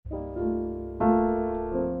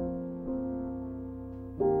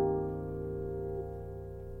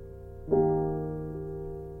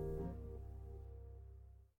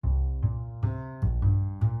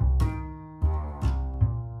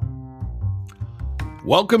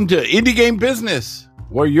Welcome to Indie Game Business,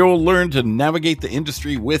 where you'll learn to navigate the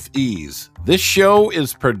industry with ease. This show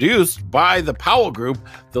is produced by the Powell Group,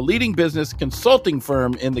 the leading business consulting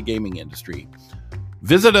firm in the gaming industry.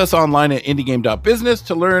 Visit us online at indiegame.business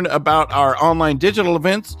to learn about our online digital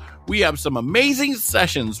events. We have some amazing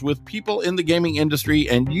sessions with people in the gaming industry,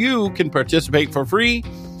 and you can participate for free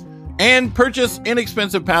and purchase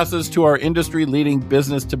inexpensive passes to our industry-leading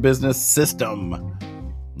business-to-business system.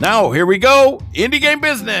 Now, here we go, Indie Game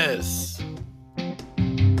Business.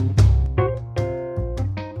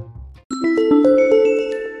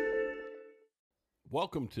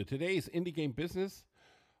 Welcome to today's Indie Game Business.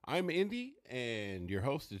 I'm Indy, and your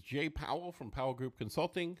host is Jay Powell from Powell Group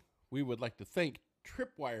Consulting. We would like to thank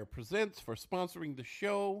Tripwire Presents for sponsoring the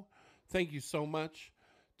show. Thank you so much.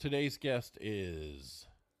 Today's guest is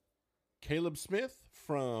Caleb Smith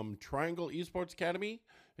from Triangle Esports Academy.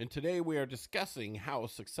 And today we are discussing how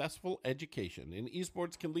successful education in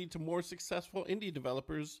esports can lead to more successful indie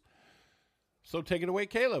developers. So take it away,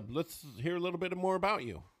 Caleb. Let's hear a little bit more about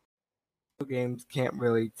you. Games can't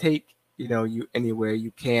really take, you anywhere. You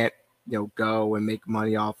can't, go and make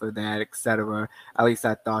money off of that, etc. At least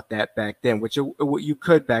I thought that back then, which you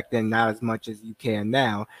could back then, not as much as you can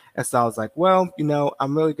now. And so I was like, well,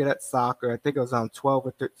 I'm really good at soccer. I think I was around 12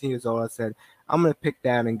 or 13 years old. I said, I'm going to pick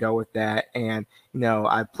that and go with that. And,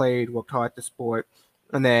 I worked hard at the sport.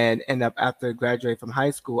 And then after I graduated from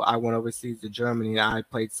high school, I went overseas to Germany, and I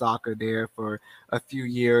played soccer there for a few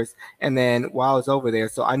years. And then while I was over there,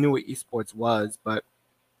 so I knew what esports was, but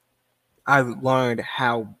I learned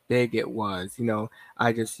how big it was.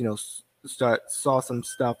 I just, saw some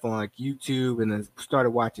stuff on like YouTube, and then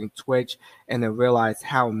started watching Twitch, and then realized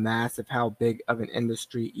how massive, how big of an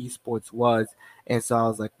industry esports was. And so I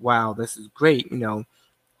was like, wow, this is great.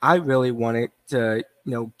 I really wanted to,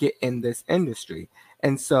 get in this industry.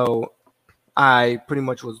 And so I pretty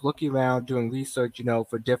much was looking around, doing research,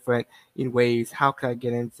 for different ways. How can I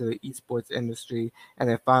get into the esports industry? And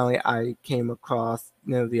then finally I came across,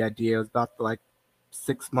 the idea. It was about like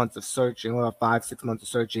 6 months of searching, or 5-6 months of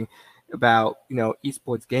searching about,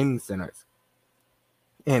 esports gaming centers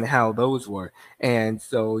and how those were. And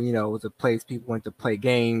so, it was a place people went to play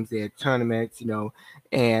games. They had tournaments,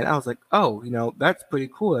 and I was like, oh, that's pretty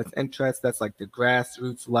cool. That's interesting. That's like the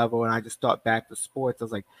grassroots level. And I just thought back to sports. I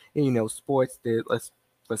was like, sports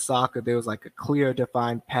for soccer, there was like a clear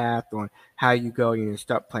defined path on how you go.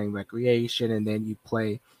 Start playing recreation, and then you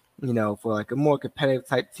play, for like a more competitive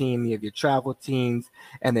type team. You have your travel teams,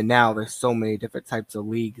 and then now there's so many different types of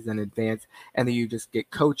leagues in advance, and then you just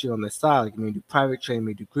get coaching on the side. Like, you do private training,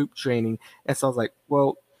 you do group training. And so I was like,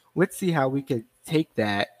 well, let's see how we could take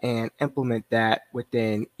that and implement that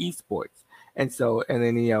within esports. And so, and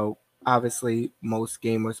then, obviously most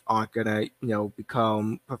gamers aren't gonna,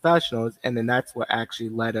 become professionals. And then that's what actually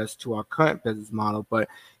led us to our current business model. But,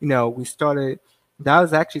 we started, that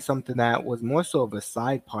was actually something that was more so of a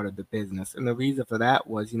side part of the business. And the reason for that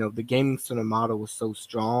was, the gaming center model was so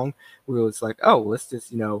strong. We was like, oh, let's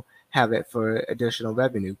just, have it for additional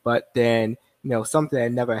revenue. But then, something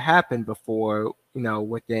that never happened before,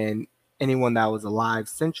 within anyone that was alive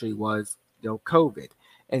century was, COVID.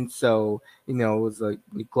 And so, it was a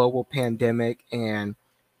global pandemic, and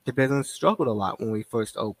the business struggled a lot when we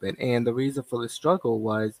first opened. And the reason for the struggle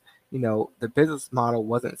was, the business model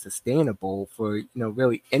wasn't sustainable for,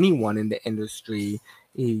 really anyone in the industry,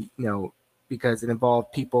 because it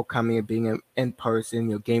involved people coming and being in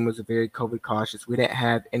person. Gamers are very COVID cautious. We didn't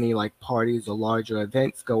have any like parties or larger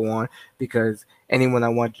events go on, because anyone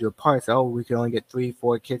that wanted to do a party said, oh, we can only get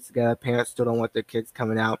 3-4 kids together. Parents still don't want their kids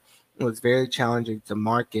coming out. It was very challenging to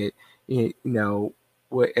market,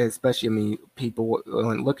 especially, people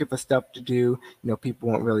weren't looking for stuff to do. People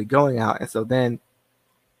weren't really going out. And so then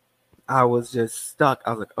I was just stuck. I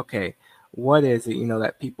was like, okay, what is it,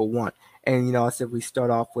 that people want? And, I said, we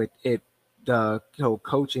start off with it, the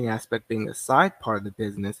coaching aspect being a side part of the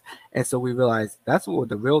business. And so we realized that's what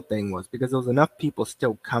the real thing was, because there was enough people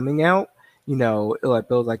still coming out, like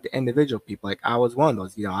those, like the individual people. Like I was one of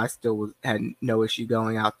those, I still had no issue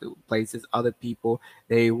going out to places. Other people,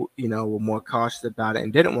 they, were more cautious about it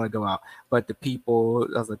and didn't want to go out. But the people,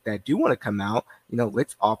 I was like, that do want to come out,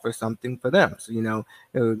 let's offer something for them. So,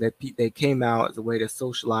 that they came out as a way to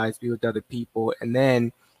socialize, be with other people.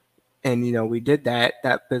 And we did that.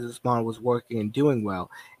 That business model was working and doing well.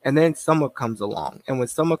 And then summer comes along. And when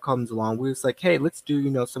summer comes along, we was like, hey, let's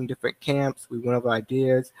do, some different camps. We went over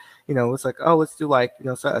ideas. It's like, oh, let's do like,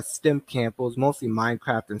 sort of STEM camp. It was mostly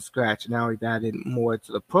Minecraft and Scratch. Now we've added more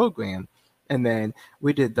to the program. And then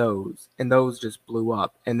we did those, and those just blew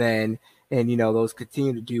up. And then, those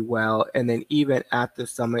continued to do well. And then even after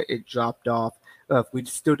summer, it dropped off we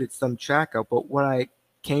still did some track out, but what I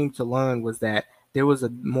came to learn was that there was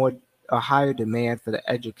a higher demand for the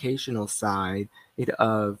educational side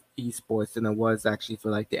of esports than it was actually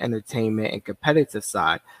for like the entertainment and competitive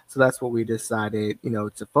side. So that's what we decided,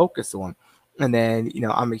 to focus on. And then,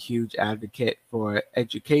 I'm a huge advocate for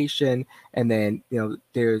education. And then,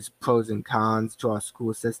 there's pros and cons to our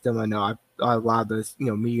school system. I know a lot of those,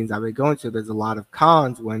 meetings I've been going to, there's a lot of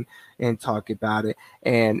cons when and talk about it.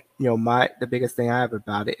 And, the biggest thing I have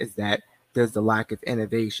about it is that there's the lack of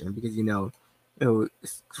innovation because,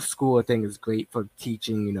 school I think is great for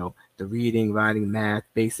teaching, the reading, writing, math,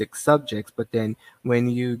 basic subjects. But then when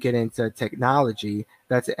you get into technology,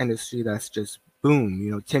 that's an industry that's just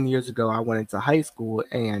boom. 10 years ago, I went into high school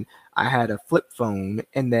and I had a flip phone.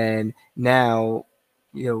 And then now,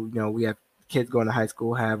 we have kids going to high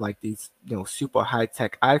school have like these, super high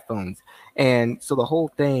tech iPhones. And so the whole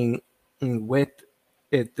thing with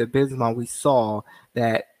the business model, we saw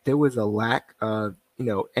that there was a lack of,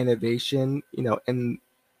 innovation, and,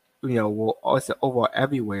 well, also overall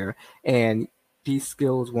everywhere. And these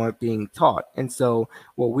skills weren't being taught. And so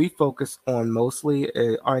what we focus on mostly,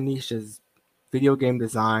 our niche is video game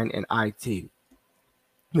design and IT.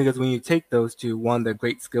 Because when you take those two, one, they're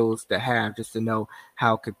great skills to have just to know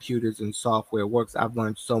how computers and software works. I've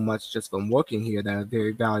learned so much just from working here that are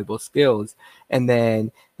very valuable skills. And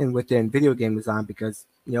then and within video game design, because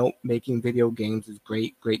making video games is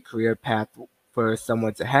great career path for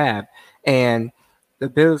someone to have. And the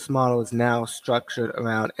business model is now structured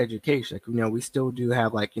around education. We still do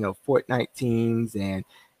have like Fortnite teams and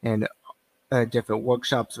different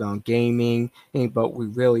workshops around gaming, but we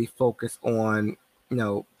really focus on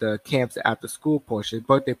the camps after school portion,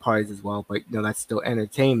 birthday parties as well, but that's still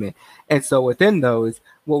entertainment. And so within those,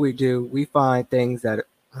 what we do, we find things that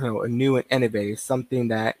are new and innovative, something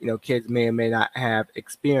that kids may or may not have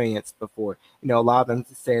experienced before. A lot of them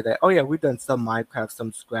say that, oh yeah, we've done some Minecraft,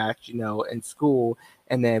 some Scratch, in school,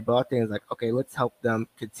 and then but things like, okay, let's help them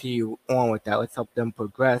continue on with that. Let's help them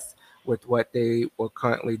progress with what they were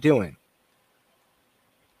currently doing.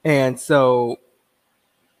 And so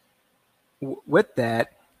with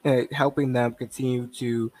that, helping them continue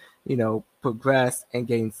to, progress and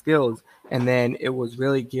gain skills. And then it was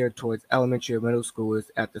really geared towards elementary or middle schoolers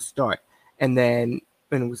at the start. And then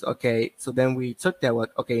when it was okay, so then we took that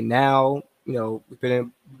like, okay, now, we've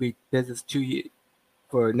been in business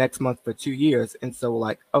for next month for 2 years. And so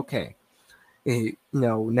like, okay,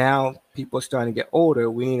 now people are starting to get older.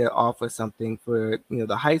 We need to offer something for,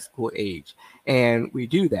 the high school age. And we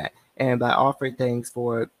do that. And by offering things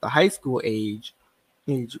for the high school age,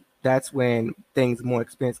 that's when things more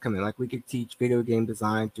experience come in. Like we could teach video game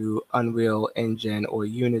design through Unreal Engine or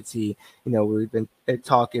Unity. We've been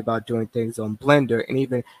talking about doing things on Blender and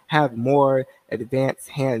even have more advanced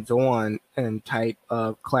hands-on and type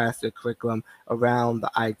of class or curriculum around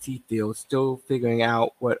the IT field, still figuring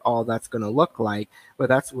out what all that's going to look like. But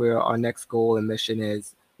that's where our next goal and mission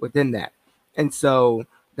is within that. And so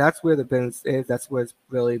that's where the business is. That's where it's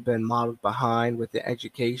really been modeled behind with the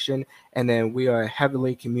education. And then we are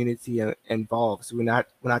heavily community involved. So we're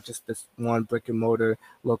not just this one brick and mortar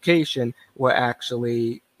location. We're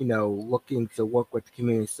actually, looking to work with the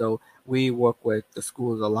community. So we work with the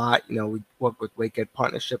schools a lot. We work with Wakehead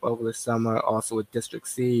Partnership over the summer, also with District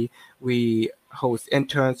C. We host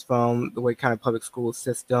interns from the Wake County Public School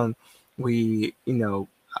System. We,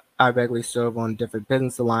 I regularly serve on different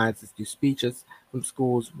business alliances, do speeches from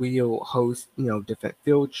schools. We'll host, different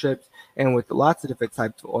field trips, and with lots of different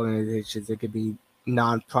types of organizations. It could be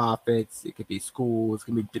nonprofits, it could be schools, it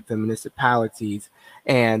could be different municipalities,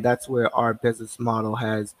 and that's where our business model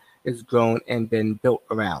is grown and been built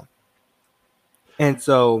around. And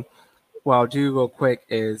so, what I'll do real quick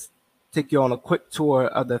is take you on a quick tour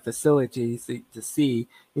of the facilities to see,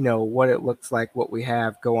 what it looks like, what we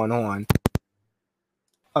have going on.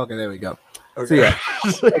 Okay, there we go. Okay.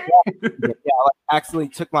 So I accidentally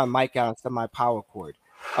took my mic out instead of my power cord.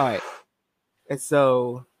 All right. And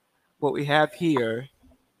so what we have here,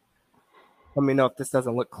 let me know if this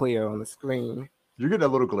doesn't look clear on the screen. You're getting a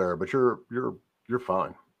little glare, but you're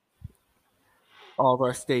fine. All of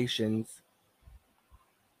our stations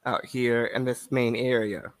out here in this main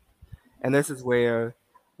area. And this is where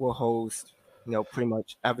we'll host, pretty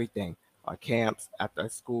much everything. Our camps, after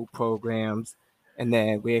school programs. And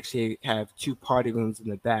then we actually have 2 party rooms in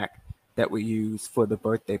the back that we use for the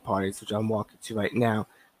birthday parties, which I'm walking to right now.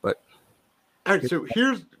 But all right, so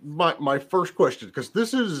here's my first question, because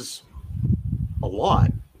this is a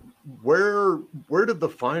lot. where did the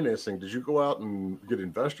financing? Did you go out and get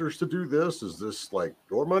investors to do this? Is this like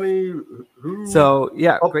your money? Who So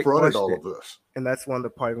yeah, great upfronted all question. of this? And that's one of the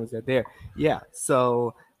partners that there. Yeah.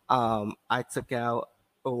 So I took out,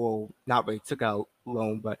 well, not really took out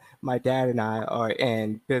loan, but my dad and I are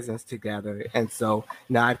in business together. And so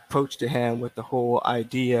now I approached him with the whole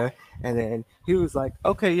idea, and then he was like,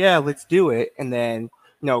 okay, yeah, let's do it. And then,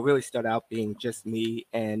 really started out being just me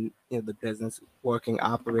and, the business working,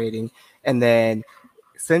 operating. And then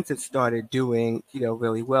since it started doing,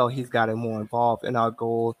 really well, he's gotten more involved. And our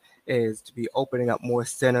goal is to be opening up more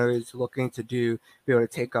centers, looking to be able to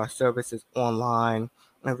take our services online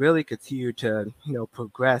and really continue to,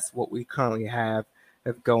 progress what we currently have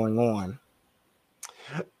going on.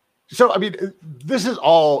 So, I mean, this is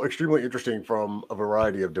all extremely interesting from a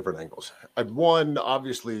variety of different angles. And one,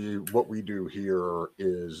 obviously, what we do here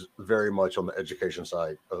is very much on the education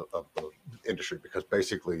side of the industry, because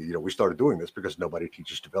basically, we started doing this because nobody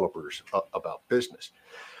teaches developers about business.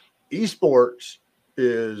 Esports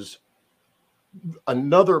is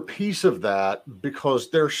another piece of that, because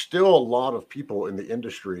there's still a lot of people in the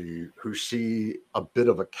industry who see a bit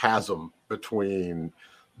of a chasm between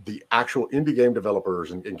the actual indie game developers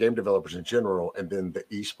and game developers in general, and then the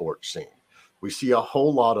esports scene. We see a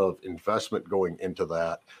whole lot of investment going into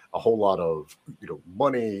that, a whole lot of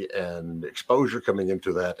money and exposure coming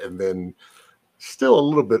into that, and then still a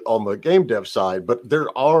little bit on the game dev side, but there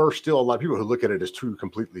are still a lot of people who look at it as two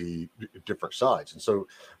completely different sides. And so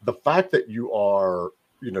the fact that you are,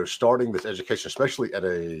 starting this education, especially at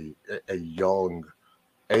a young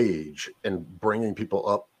age, and bringing people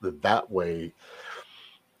up that way,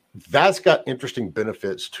 that's got interesting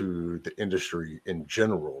benefits to the industry in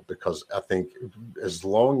general, because I think as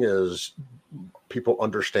long as people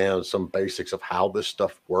understand some basics of how this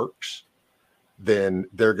stuff works, then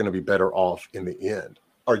they're going to be better off in the end.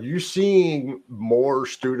 Are you seeing more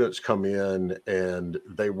students come in and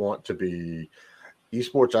they want to be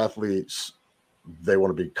esports athletes, they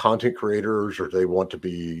want to be content creators, or they want to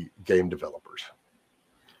be game developers?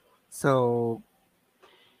 So,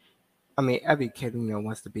 I mean, every kid,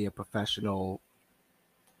 wants to be a professional,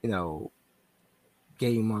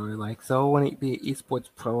 gamer, like, so I want to be an esports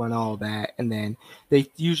pro and all that. And then they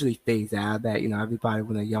usually phase out of that. Everybody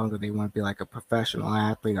when they're younger, they want to be like a professional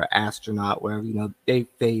athlete or astronaut, wherever, they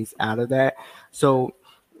phase out of that. So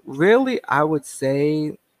really, I would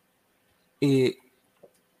say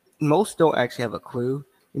most don't actually have a clue.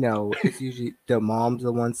 It's usually their mom's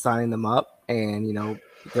the one signing them up, and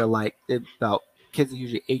they're about, kids are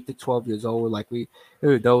usually 8 to 12 years old. Like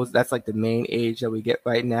that's like the main age that we get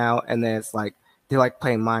right now. And then it's like they like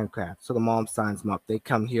playing Minecraft, so the mom signs them up. They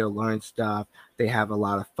come here, learn stuff. They have a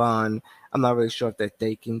lot of fun. I'm not really sure if they're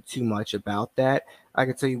thinking too much about that. I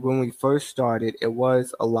can tell you, when we first started, it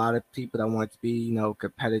was a lot of people that wanted to be,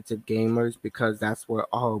 competitive gamers, because that's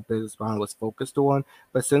where our business model was focused on.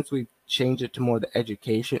 But since we changed it to more the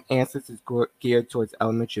education, and since it's geared towards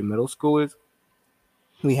elementary and middle schoolers,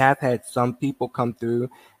 we have had some people come through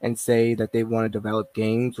and say that they want to develop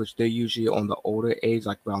games, which they're usually on the older age,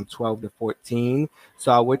 like around 12 to 14.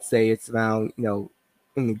 So I would say it's around,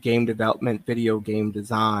 in the game development, video game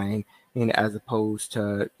design, as opposed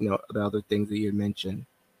to, the other things that you mentioned.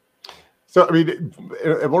 So, I mean,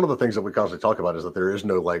 one of the things that we constantly talk about is that there is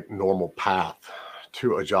no like normal path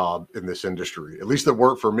to a job in this industry. At least that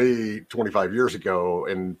worked for me 25 years ago.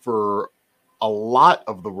 And for a lot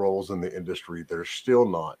of the roles in the industry, there's still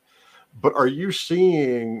not. But are you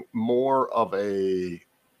seeing more of a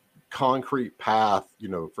concrete path,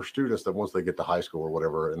 for students that once they get to high school or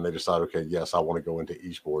whatever, and they decide, okay, yes, I want to go into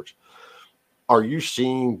esports? Are you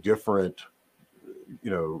seeing different,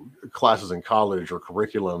 classes in college or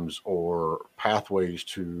curriculums or pathways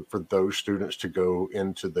for those students to go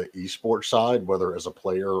into the esports side, whether as a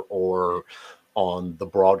player or on the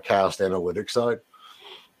broadcast analytics side?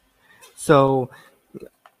 So,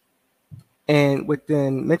 and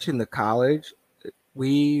within mention the college,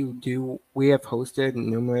 we have hosted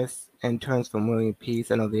numerous interns from William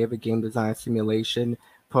Peace. I know they have a game design simulation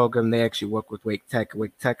program. They actually work with Wake Tech.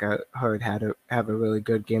 Wake Tech, I heard, had to have a really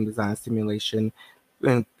good game design simulation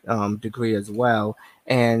degree as well.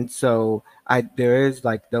 And so there is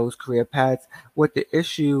like those career paths. What the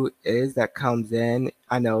issue is that comes in,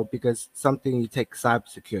 I know, because something, you take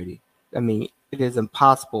cybersecurity. I mean, it is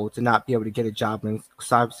impossible to not be able to get a job in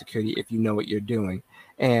cybersecurity if you know what you're doing.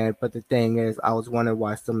 But the thing is, I was wondering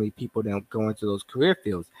why so many people don't go into those career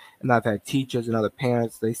fields. And I've had teachers and other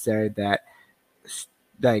parents, they said that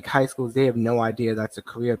like high schools, they have no idea that's a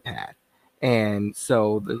career path. And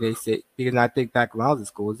so they say, because I think back when I was in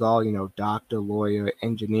school, it was all, doctor, lawyer,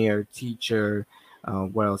 engineer, teacher,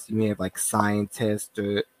 What else? You may have like scientist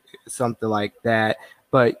or something like that.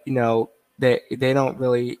 But they don't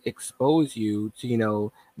really expose you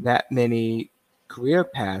to that many career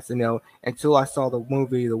paths. Until I saw the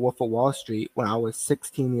movie The Wolf of Wall Street when I was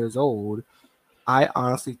 16 years old. I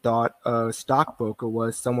honestly thought a stockbroker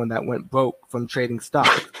was someone that went broke from trading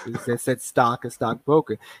stocks. They said stock and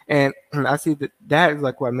stockbroker, and I see that is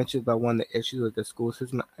like what I mentioned about one of the issues with the school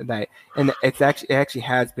system. And it actually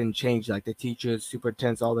has been changed. Like the teachers,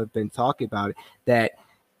 superintendents, all have been talking about it. That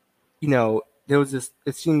there was this.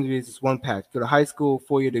 It seemed to be this one path: go to high school,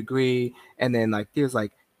 4-year degree, and then it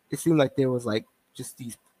seemed like there was like just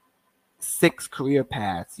these 6 career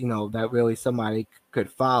paths, that really somebody could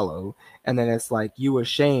follow. And then it's like you were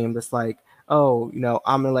shamed. It's like, oh,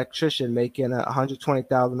 I'm an electrician making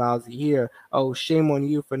 $120,000 a year. Oh, shame on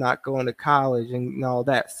you for not going to college and all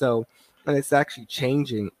that. So, and it's actually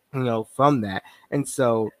changing, from that. And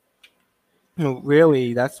so,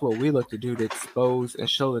 really, that's what we look to do, to expose and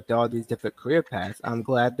show that there are these different career paths. I'm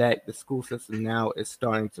glad that the school system now is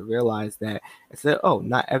starting to realize that and say, oh,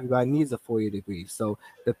 not everybody needs a 4-year degree. So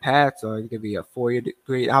the paths are going to be a 4-year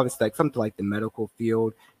degree. Obviously, like something like the medical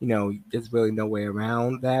field, there's really no way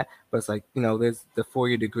around that. But it's like, there's the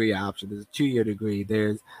 4-year degree option. There's a 2-year degree.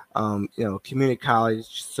 There's, community college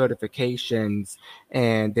certifications.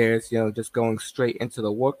 And there's, just going straight into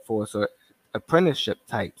the workforce or apprenticeship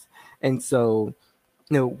types. And so,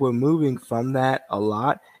 we're moving from that a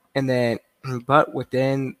lot. And then, but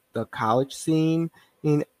within the college scene,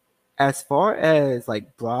 as far as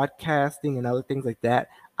like broadcasting and other things like that,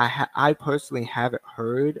 I personally haven't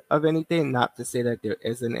heard of anything. Not to say that there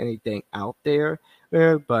isn't anything out there,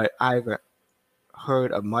 but I haven't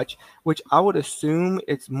heard of much, which I would assume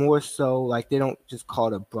it's more so like they don't just call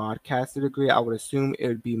it a broadcaster degree. I would assume it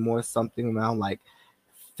would be more something around like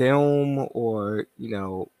film or,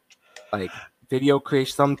 like video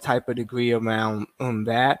creation, some type of degree around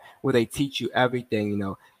that, where they teach you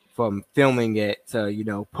everything, from filming it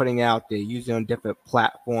to, putting out there, using on different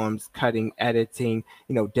platforms, cutting, editing,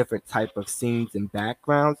 different type of scenes and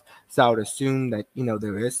backgrounds. So I would assume that,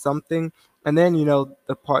 there is something. And then,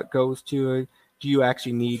 the part goes to, do you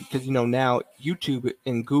actually need, because, now YouTube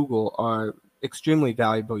and Google are extremely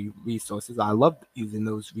valuable resources. I love using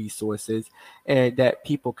those resources and that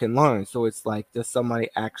people can learn. So it's like, does somebody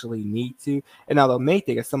actually need to? And now the main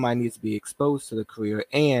thing is somebody needs to be exposed to the career,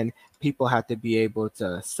 and people have to be able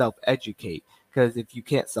to self-educate. Because if you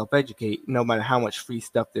can't self-educate, no matter how much free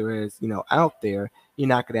stuff there is, out there, you're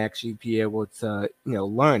not going to actually be able to,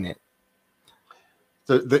 learn it.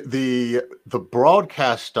 The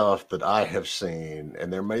broadcast stuff that I have seen,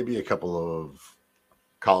 and there may be a couple of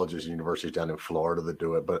colleges and universities down in Florida that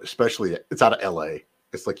do it, but especially it's out of LA.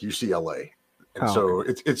 It's like UCLA. And so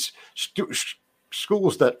it's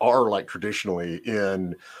schools that are like traditionally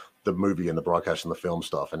in the movie and the broadcast and the film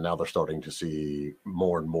stuff. And now they're starting to see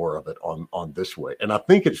more and more of it on this way. And I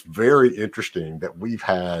think it's very interesting that we've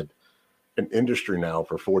had an industry now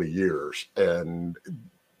for 40 years and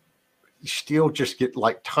still just get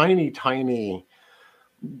like tiny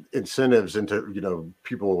incentives into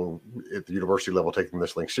people at the university level taking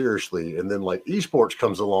this thing seriously, and then like esports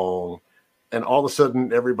comes along and all of a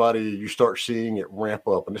sudden you start seeing it ramp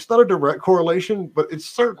up. And it's not a direct correlation, but it's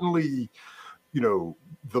certainly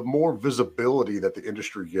the more visibility that the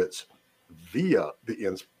industry gets via the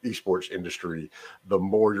esports industry, the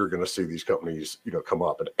more you're going to see these companies come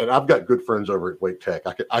up. And I've got good friends over at Wake Tech.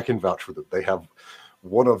 I can vouch for them. They have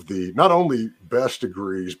one of the not only best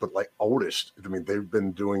degrees, but like oldest. I mean, they've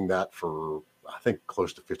been doing that for, I think,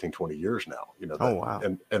 close to 15, 20 years now. Oh, wow.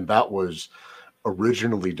 And that was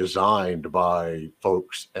originally designed by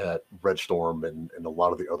folks at Red Storm and a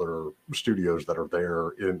lot of the other studios that are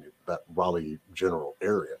there in that Raleigh general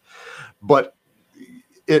area. But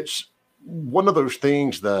it's one of those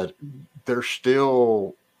things that there's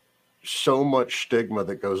still so much stigma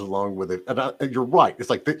that goes along with it. And you're right. It's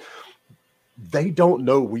like they don't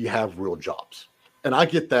know we have real jobs. And I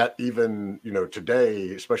get that even, today,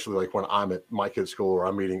 especially like when I'm at my kid's school or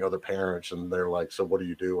I'm meeting other parents and they're like, so what do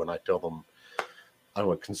you do? And I tell them, I'm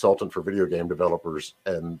a consultant for video game developers.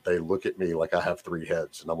 And they look at me like I have 3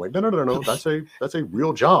 heads. And I'm like, no. That's a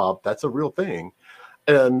real job. That's a real thing.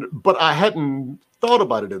 But I hadn't thought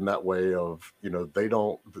about it in that way of,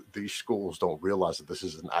 these schools don't realize that this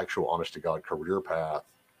is an actual honest to God career path.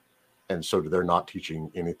 And so they're not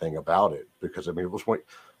teaching anything about it, because it was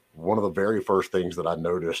one of the very first things that I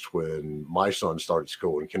noticed when my son started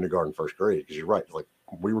school in kindergarten, first grade. Because you're right, like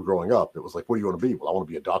we were growing up, it was like, what do you want to be? Well, I want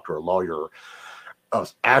to be a doctor, a lawyer, an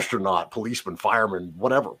astronaut, policeman, fireman,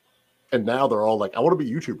 whatever. And now they're all like, I want to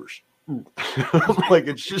be YouTubers. Like,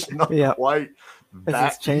 it's just not quite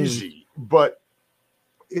that easy, but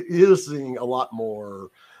it is seeing a lot more,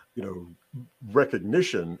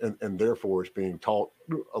 recognition, and therefore it's being taught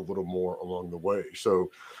a little more along the way. So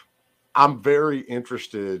I'm very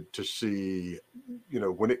interested to see,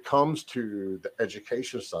 when it comes to the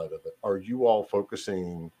education side of it, are you all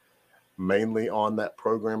focusing mainly on that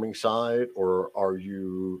programming side, or are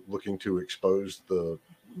you looking to expose the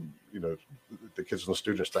kids and the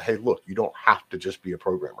students to, hey, look, you don't have to just be a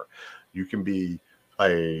programmer. You can be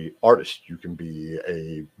a artist, you can be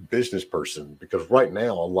a business person, because right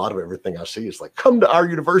now a lot of everything I see is like, come to our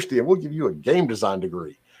university and we'll give you a game design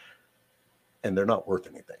degree, and they're not worth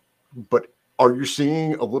anything. But are you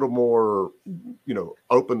seeing a little more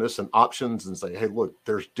openness and options, and say, hey, look,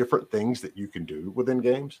 there's different things that you can do within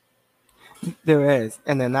games? There is,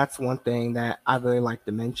 and then that's one thing that I really like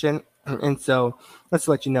to mention. And so let's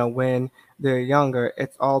let you know, when they're younger,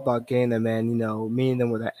 it's all about getting them in, meeting them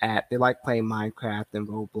with an app. They like playing Minecraft and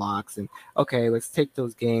Roblox, and okay, let's take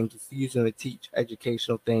those games, let's use them to teach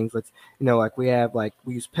educational things. Let's, like we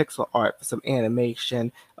use pixel art for some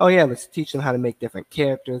animation. Oh yeah, let's teach them how to make different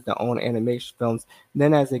characters, their own animation films. And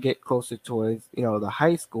then as they get closer towards, the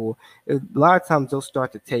high school, a lot of times they'll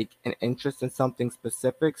start to take an interest in something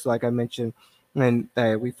specific. So like I mentioned, and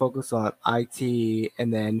we focus on IT,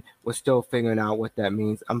 and then we're still figuring out what that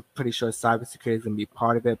means. I'm pretty sure cybersecurity is going to be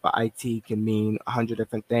part of it, but IT can mean 100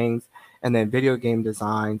 different things. And then video game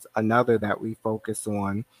design's another that we focus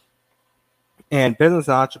on. And business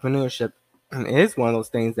and entrepreneurship is one of those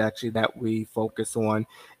things actually that we focus on.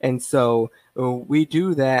 And so we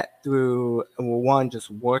do that through, one, just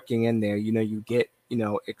working in there. You get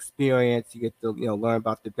experience, you get to learn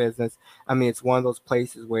about the business. I mean, it's one of those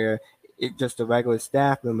places where just a regular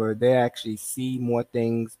staff member, they actually see more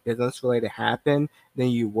things business related happen than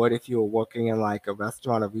you would if you were working in like a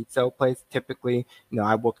restaurant or retail place. Typically,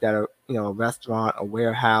 I worked at a restaurant, a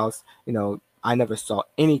warehouse. I never saw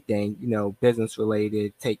anything business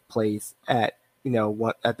related take place at either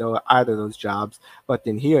of those jobs. But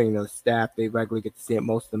then here, staff, they regularly get to see it.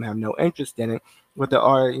 Most of them have no interest in it, but there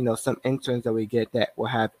are some interns that we get that will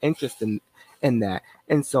have interest in that.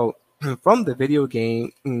 And so from the video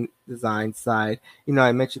game design side,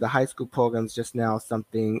 I mentioned the high school programs just now,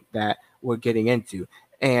 something that we're getting into.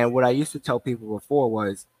 And what I used to tell people before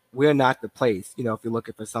was, we're not the place, if you're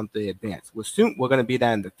looking for something advanced. We're going to be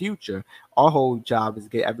that in the future. Our whole job is to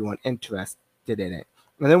get everyone interested in it.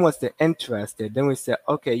 And then once they're interested, then we say,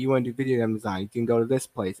 okay, you want to do video game design, you can go to this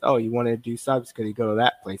place. Oh, you want to do cybersecurity, go to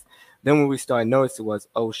that place. Then when we started noticing was,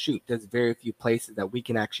 oh shoot, there's very few places that we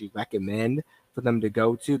can actually recommend for them to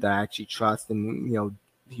go to that I actually trust and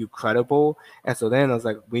view credible. And so then I was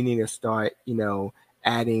like, we need to start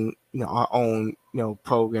adding our own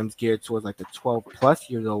programs geared towards like the 12 plus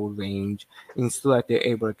years old range, and so that they're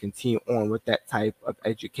able to continue on with that type of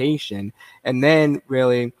education. And then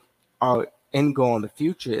really our end goal in the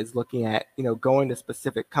future is looking at going to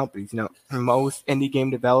specific companies. Most indie game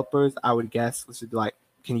developers, I would guess, this would be like,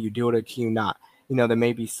 can you do it or can you not? There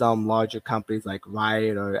may be some larger companies like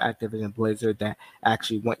Riot or Activision Blizzard that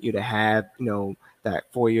actually want you to have,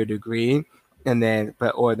 that 4-year degree, and then,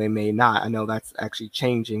 or they may not. I know that's actually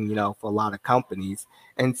changing, for a lot of companies.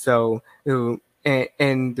 And so,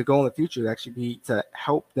 and the goal in the future would actually be to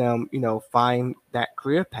help them, find that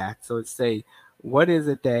career path. So to say, what is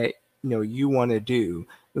it that, you want to do?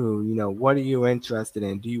 What are you interested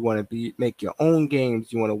in? Do you want to make your own games?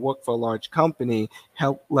 Do you want to work for a large company?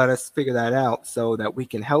 Let us figure that out so that we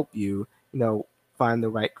can help you, find the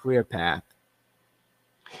right career path.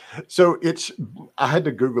 So I had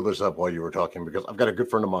to Google this up while you were talking, because I've got a good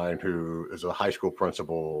friend of mine who is a high school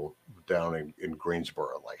principal down in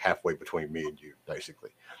Greensboro, like halfway between me and you,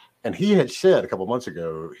 basically. And he had said a couple months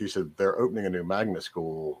ago, he said they're opening a new magnet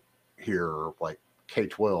school here, like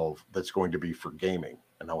K-12, that's going to be for gaming.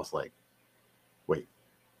 And I was like, wait,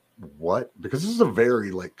 what? Because this is a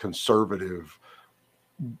very like conservative,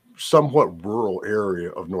 somewhat rural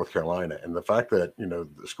area of North Carolina. And the fact that, the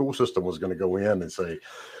school system was going to go in and say,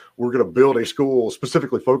 we're going to build a school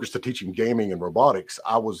specifically focused to teaching gaming and robotics,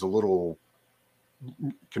 I was a little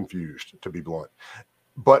confused, to be blunt.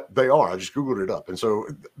 But they are. I just Googled it up. And so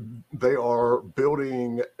they are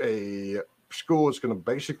building a school that's going to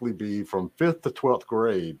basically be from 5th to 12th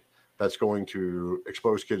grade. That's going to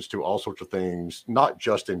expose kids to all sorts of things, not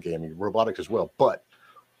just in gaming, robotics as well, but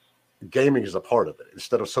gaming is a part of it.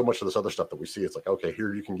 Instead of so much of this other stuff that we see, it's like, okay,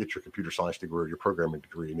 here you can get your computer science degree or your programming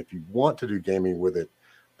degree. And if you want to do gaming with it,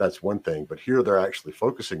 that's one thing. But here they're actually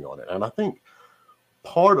focusing on it. And I think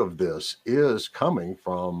part of this is coming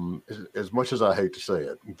from, as much as I hate to say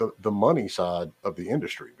it, the money side of the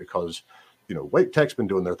industry. Because Wake Tech's been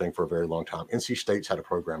doing their thing for a very long time. NC State's had a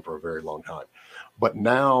program for a very long time. But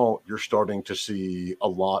now you're starting to see a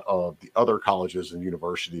lot of the other colleges and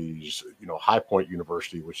universities, High Point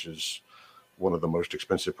University, which is one of the most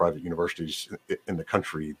expensive private universities in the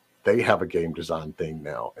country, they have a game design thing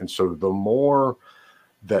now. And so the more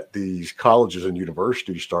that these colleges and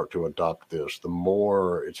universities start to adopt this, the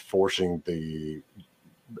more it's forcing the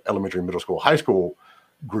elementary, middle school, high school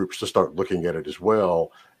groups to start looking at it as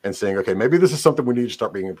well and saying, okay, maybe this is something we need to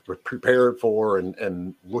start being prepared for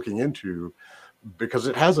and looking into, because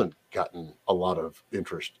it hasn't gotten a lot of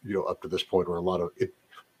interest, up to this point, or a lot of it.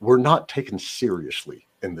 We're not taken seriously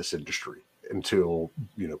in this industry until,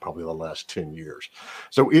 probably the last 10 years.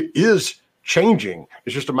 So it is changing.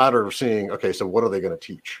 It's just a matter of seeing, okay, so what are they going to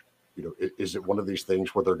teach? Is it one of these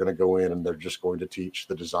things where they're going to go in and they're just going to teach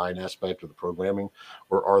the design aspect of the programming,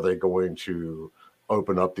 or are they going to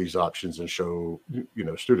open up these options and show,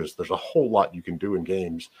 students there's a whole lot you can do in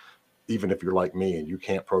games, even if you're like me and you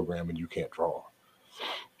can't program and you can't draw.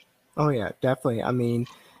 Oh yeah, definitely. I mean,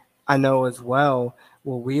 I know as well,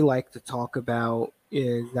 what we like to talk about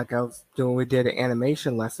is, like we did an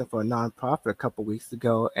animation lesson for a nonprofit a couple weeks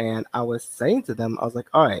ago, and I was saying to them, I was like,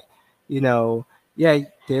 all right, yeah,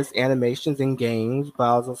 there's animations in games, but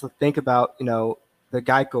I was also think about, the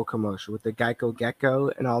Geico commercial with the Geico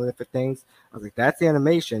Gecko and all the different things. I was like, that's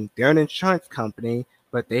animation. They're an insurance company,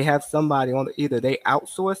 but they have somebody either they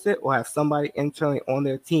outsource it or have somebody internally on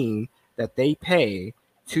their team that they pay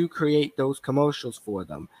to create those commercials for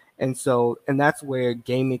them. And that's where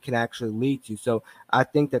gaming can actually lead to. So I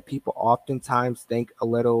think that people oftentimes think a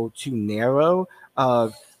little too narrow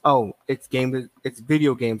of, oh, it's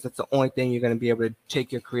video games. That's the only thing you're going to be able to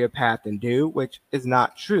take your career path and do, which is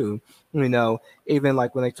not true. Even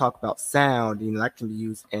like when they talk about sound, that can be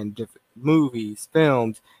used in different movies,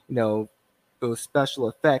 films, those special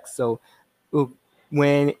effects. So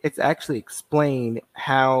when it's actually explained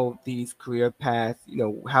how these career paths,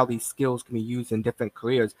 how these skills can be used in different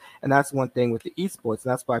careers. And that's one thing with the esports.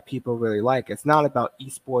 And that's why people really like it. It's not about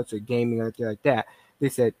esports or gaming or anything like that. They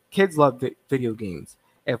said kids love video games.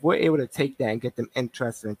 If we're able to take that and get them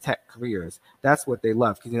interested in tech careers, that's what they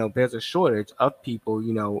love. Because, there's a shortage of people,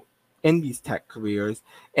 in these tech careers.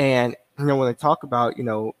 And, when they talk about,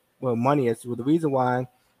 money is, the reason why,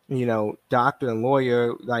 doctor and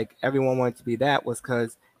lawyer, like everyone wanted to be that, was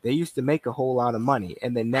because they used to make a whole lot of money.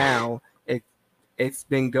 And then now it's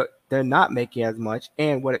been good. They're not making as much.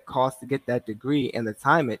 And what it costs to get that degree and the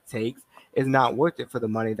time it takes is not worth it for the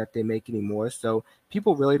money that they make anymore. So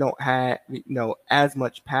people really don't have, as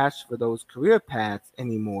much passion for those career paths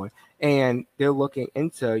anymore. And they're looking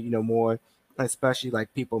into, more, especially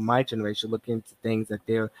like people my generation, looking into things that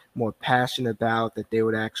they're more passionate about, that they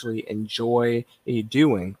would actually enjoy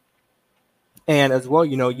doing. And as well,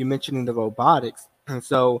 you mentioning the robotics. And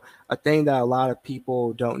so a thing that a lot of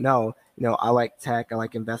people don't know, I like tech. I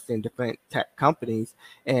like investing in different tech companies.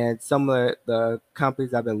 And some of the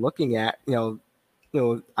companies I've been looking at,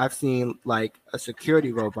 I've seen like a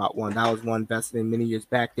security robot one. That was one invested in many years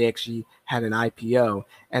back. They actually had an IPO.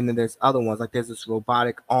 And then there's other ones, like there's this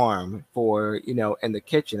robotic arm for, in the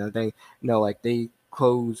kitchen. I think, like they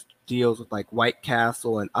closed deals with like White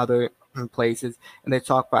Castle and other places. And they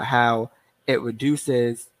talk about how it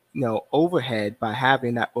reduces, overhead by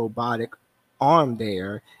having that robotic arm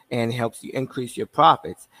there, and helps you increase your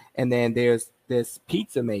profits. And then there's this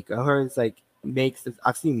pizza maker. I heard it's like makes this.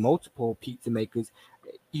 I've seen multiple pizza makers.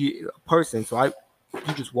 You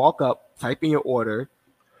just walk up, type in your order,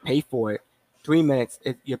 pay for it. 3 minutes,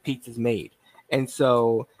 your pizza's made. And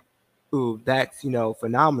so, that's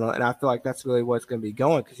phenomenal. And I feel like that's really what's going to be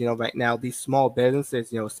going, because right now these small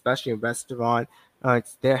businesses, especially in restaurant,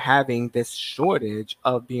 they're having this shortage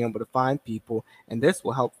of being able to find people, and this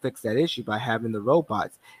will help fix that issue by having the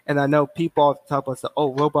robots. And I know people often tell us that,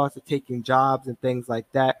 oh, robots are taking jobs and things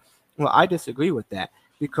like that. Well, I disagree with that,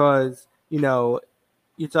 because you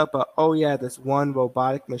talk about, oh yeah, this one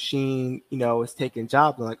robotic machine, is taking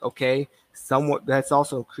jobs. I'm like, okay, someone that's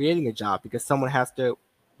also creating a job, because someone has to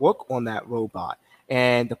work on that robot,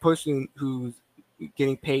 and the person who's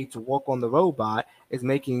getting paid to work on the robot is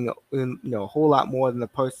making a whole lot more than the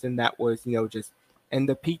person that was just in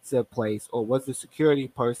the pizza place or was the security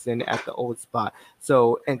person at the old spot.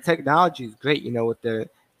 So, and technology is great, with the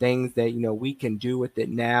things that we can do with it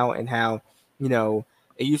now, and how it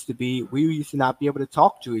used to be, we used to not be able to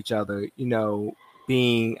talk to each other,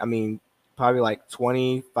 probably like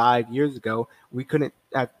 25 years ago, we couldn't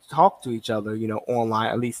talk to each other, online,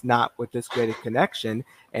 at least not with this great connection,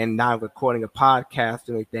 and not recording a podcast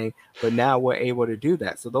or anything. But now we're able to do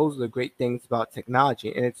that. So those are the great things about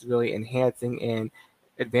technology, and it's really enhancing and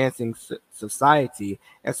advancing society.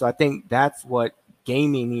 And so I think that's what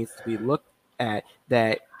gaming needs to be looked at,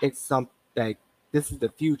 that it's something like this is the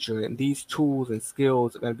future, and these tools and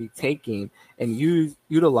skills are going to be taken and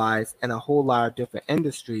utilized in a whole lot of different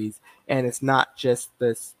industries. And it's not just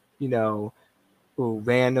this,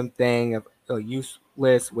 random thing of a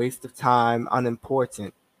useless waste of time,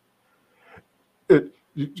 unimportant.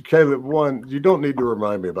 Caleb, one, you don't need to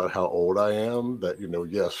remind me about how old I am. That,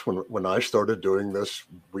 yes, when I started doing this,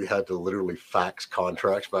 we had to literally fax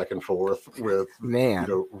contracts back and forth with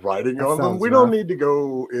writing on them. We don't need to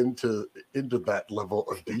go into that level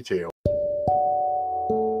of detail.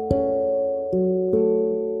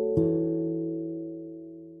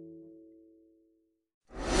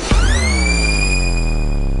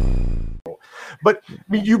 But I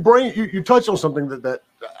mean, you touch on something that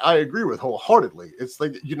I agree with wholeheartedly. It's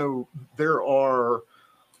like, there are,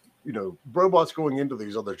 robots going into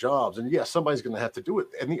these other jobs, and yes, somebody's going to have to do it.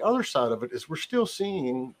 And the other side of it is we're still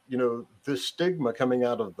seeing, this stigma coming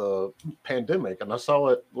out of the pandemic. And I saw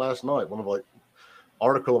it last night,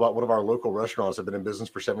 article about one of our local restaurants that have been in business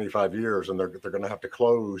for 75 years, and they're going to have to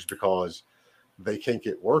close because they can't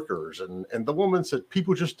get workers. And the woman said,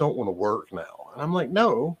 people just don't want to work now. And I'm like,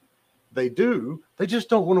 no. They do. They just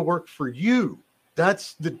don't want to work for you.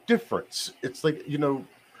 That's the difference. It's like,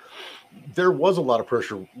 there was a lot of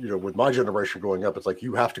pressure, with my generation growing up. It's like,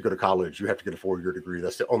 you have to go to college. You have to get a 4-year degree.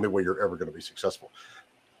 That's the only way you're ever going to be successful.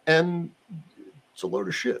 And it's a load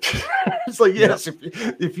of shit. It's like, yes,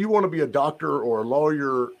 if you want to be a doctor or a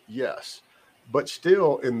lawyer, yes. But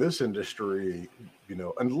still in this industry,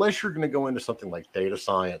 unless you're going to go into something like data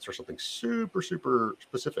science or something super, super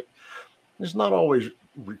specific, it's not always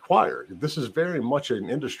required. This is very much an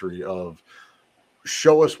industry of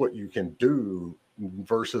show us what you can do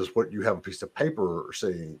versus what you have a piece of paper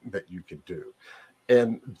saying that you can do.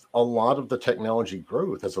 And a lot of the technology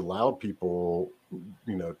growth has allowed people,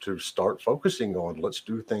 to start focusing on, let's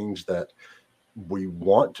do things that we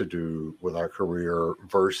want to do with our career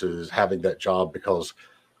versus having that job because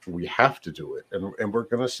we have to do it. And we're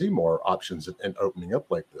going to see more options and opening up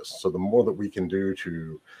like this. So the more that we can do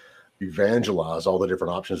to evangelize all the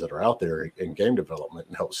different options that are out there in game development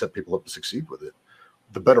and help set people up to succeed with it,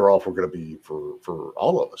 the better off we're going to be for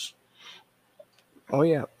all of us. Oh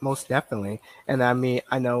yeah, most definitely. And I mean,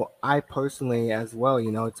 I know I personally as well,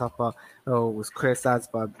 talk about, was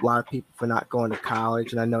criticized by a lot of people for not going to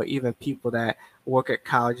college. And I know even people that work at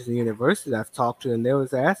colleges and universities I've talked to, and they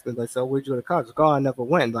was asking, like, so where'd you go to college? Like, oh, I never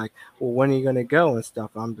went. Like, well, when are you going to go and stuff?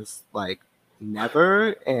 I'm just like,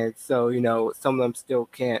 never. And so, some of them still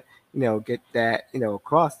can't, get that,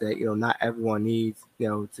 across that, not everyone needs,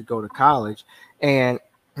 to go to college. And,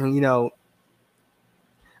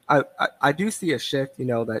 I do see a shift,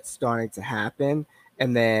 that's starting to happen.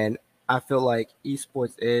 And then I feel like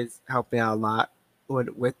esports is helping out a lot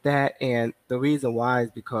with that. And the reason why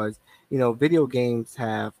is because, video games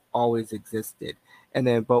have always existed. And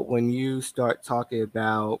then, but when you start talking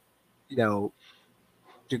about,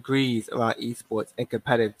 degrees around esports and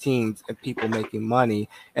competitive teams and people making money,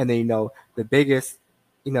 and then the biggest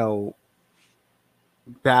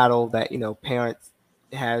battle that parents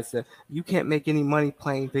has, you can't make any money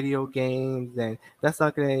playing video games, and that's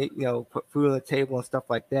not gonna put food on the table and stuff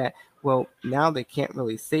like that. Well, now they can't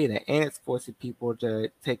really say that, and it's forcing people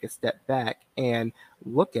to take a step back and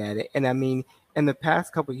look at it. And I mean, in the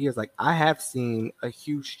past couple of years, like, I have seen a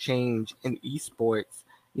huge change in esports,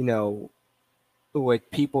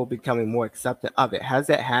 with people becoming more accepting of it. Has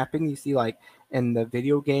that happened, you see, like in the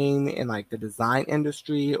video game and like the design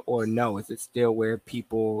industry, or no, is it still where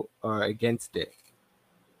people are against it?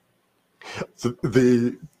 So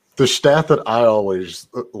the stat that I always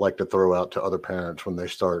like to throw out to other parents when they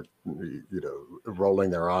start, rolling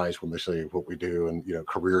their eyes when they say what we do and,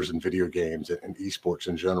 careers in video games and esports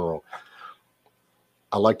in general,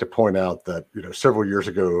 I like to point out that, several years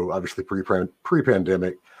ago, obviously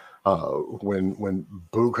pre-pandemic, when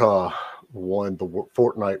Bugha won the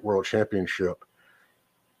Fortnite World Championship,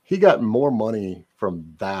 he got more money from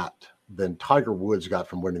that than Tiger Woods got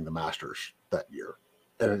from winning the Masters that year.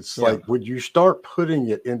 And it's like, when you start putting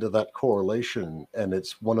it into that correlation, and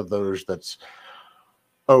it's one of those that's,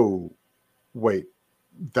 oh, wait,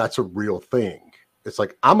 that's a real thing. It's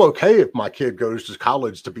like, I'm okay if my kid goes to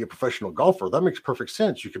college to be a professional golfer. That makes perfect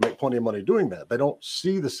sense. You can make plenty of money doing that. They don't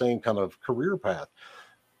see the same kind of career path.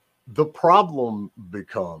 The problem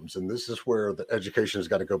becomes, and this is where the education has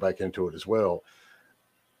got to go back into it as well.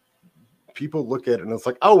 People look at it and it's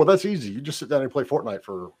like, oh, well, that's easy. You just sit down and play Fortnite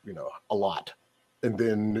for, a lot, and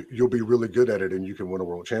then you'll be really good at it and you can win a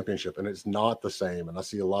world championship. And it's not the same. And I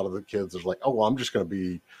see a lot of the kids are like, oh, well, I'm just going to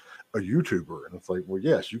be a YouTuber. And it's like, well,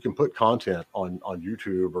 yes, you can put content on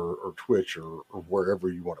YouTube or Twitch or wherever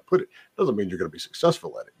you want to put it. Doesn't mean you're going to be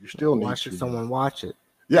successful at it. You still need Why to. should someone watch it?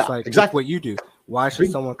 Yeah, It's like exactly. what you do. Why should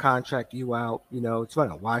someone contract you out? It's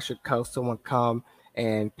funny. Why should someone come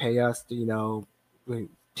and pay us to,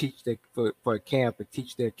 teach for a camp and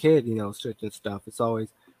teach their kid, certain stuff? It's always,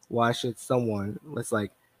 why should someone, it's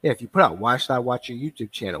like, yeah, if you put out, why should I watch your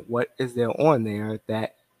YouTube channel? What is there on there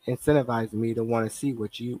that incentivizes me to want to see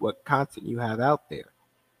what content you have out there?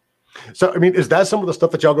 So, I mean, is that some of the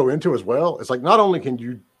stuff that y'all go into as well? It's like, not only can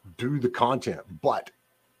you do the content, but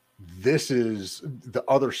this is the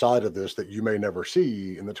other side of this that you may never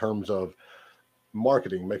see in the terms of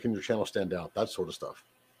marketing, making your channel stand out, that sort of stuff.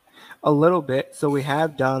 A little bit. So we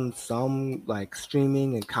have done some like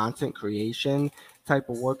streaming and content creation type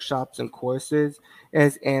of workshops and courses,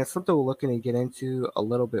 and something we're looking to get into a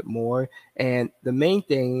little bit more. And the main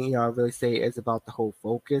thing, I really say is about the whole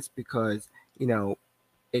focus, because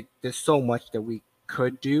there's so much that we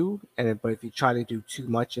could do, but if you try to do too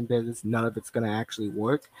much in business, none of it's going to actually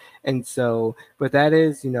work. And so, but that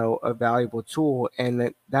is a valuable tool,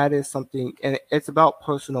 and that is something, and it's about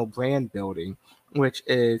personal brand building, which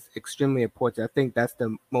is extremely important. I think that's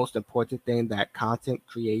the most important thing that content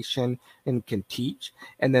creation and can teach.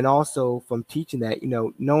 And then also from teaching that,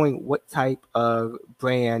 knowing what type of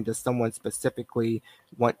brand does someone specifically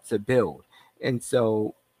want to build. And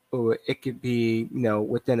so it could be,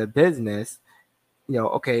 within a business,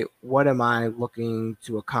 okay, what am I looking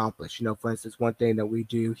to accomplish? For instance, one thing that we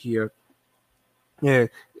do here, the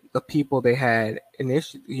people they had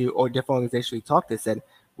initially, or different organizations we talked to, said,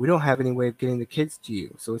 we don't have any way of getting the kids to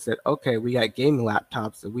you. So we said, okay, we got gaming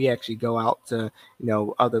laptops, so we actually go out to,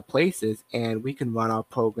 other places, and we can run our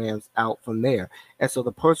programs out from there. And so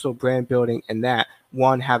the personal brand building and that,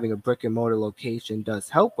 one, having a brick and mortar location does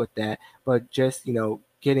help with that, but just,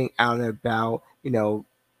 getting out and about,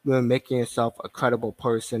 making yourself a credible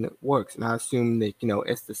person works. And I assume that,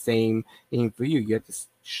 it's the same thing for you. You have to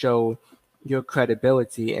show your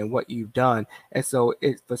credibility and what you've done. And so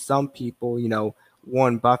it's for some people,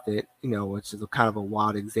 Warren Buffett, which is a kind of a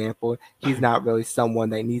wild example. He's not really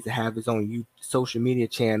someone that needs to have his own social media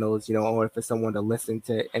channels, in order for someone to listen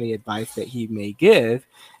to any advice that he may give.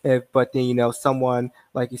 But then, someone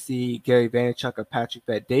like you see Gary Vaynerchuk or Patrick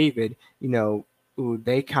Bet-David, who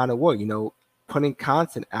they kind of were, putting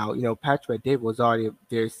content out. Patrick Bet-David was already a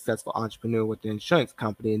very successful entrepreneur with the insurance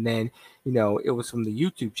company. And then, it was from the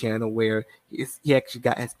YouTube channel where he actually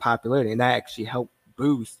got his popularity, and that actually helped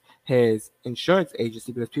boost his insurance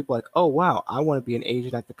agency, because people are like, oh wow, I want to be an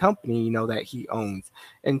agent at the company that he owns.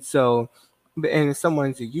 And so, and if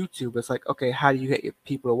someone's a YouTuber, it's like, okay, how do you get your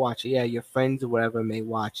people to watch it? Yeah, your friends or whatever may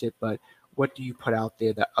watch it, but what do you put out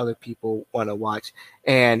there that other people want to watch?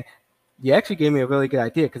 And you actually gave me a really good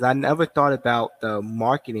idea, because I never thought about the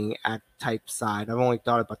marketing type side. I've only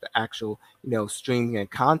thought about the actual streaming and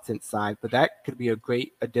content side, but that could be a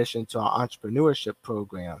great addition to our entrepreneurship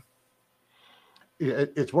program.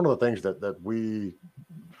 It's one of the things that we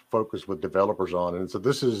focus with developers on. And so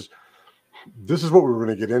this is what we're going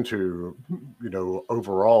to get into,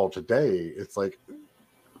 overall today. It's like,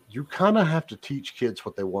 you kind of have to teach kids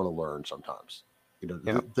what they want to learn sometimes.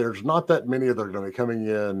 There's not that many that are going to be coming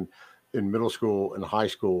in middle school and high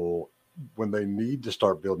school when they need to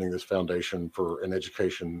start building this foundation for an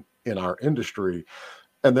education in our industry.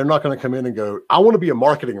 And they're not going to come in and go, I want to be a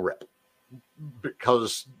marketing rep,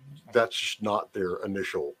 because that's just not their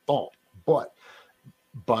initial thought. But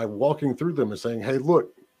by walking through them and saying, hey,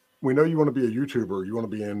 look, we know you want to be a YouTuber, you want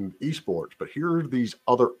to be in esports, but here are these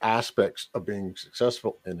other aspects of being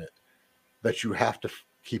successful in it that you have to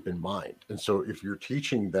keep in mind. And so if you're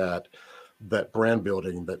teaching that brand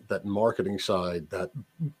building, that marketing side, that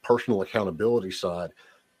personal accountability side,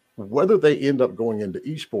 whether they end up going into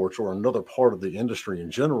esports or another part of the industry in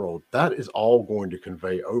general, that is all going to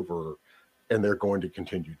convey over, and they're going to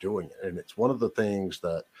continue doing it. And it's one of the things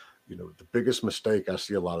that, the biggest mistake I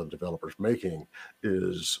see a lot of developers making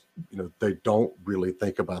is, they don't really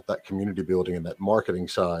think about that community building and that marketing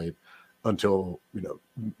side until,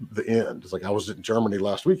 the end. It's like, I was in Germany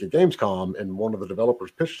last week at Gamescom, and one of the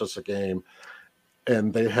developers pitched us a game,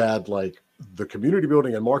 and they had like the community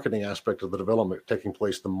building and marketing aspect of the development taking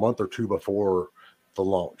place the month or two before the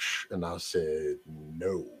launch. And I said,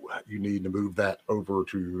 no, you need to move that over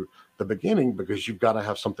to the beginning, because you've got to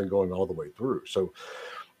have something going all the way through. So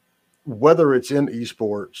whether it's in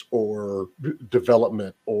esports or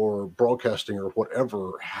development or broadcasting or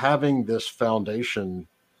whatever, having this foundation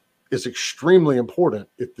is extremely important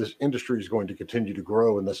if this industry is going to continue to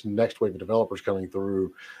grow, and this next wave of developers coming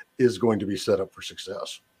through is going to be set up for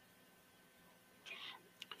success.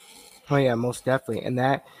 Oh yeah, most definitely, and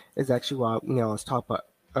that is actually what I was talking about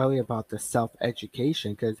earlier about the self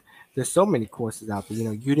education because there's so many courses out there.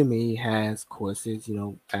 Udemy has courses,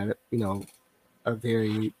 at a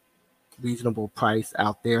very reasonable price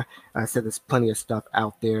out there. I said there's plenty of stuff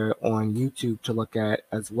out there on YouTube to look at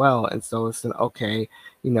as well. And so it's an okay,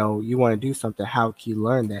 you want to do something, how can you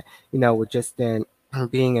learn that? With just then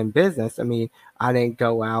being in business, I mean, I didn't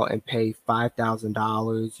go out and pay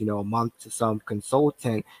 $5,000, a month to some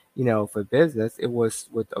consultant, for business. It was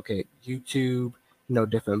with YouTube,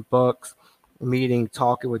 different books, meeting,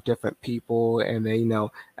 talking with different people, and then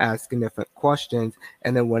asking different questions,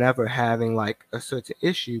 and then whenever having like a certain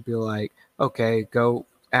issue, be like, okay, go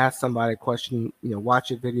ask somebody a question,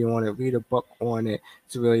 watch a video on it, read a book on it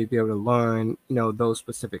to really be able to learn, those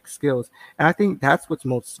specific skills. And I think that's what's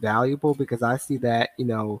most valuable because I see that,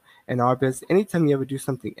 in our business, anytime you ever do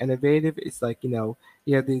something innovative, it's like, you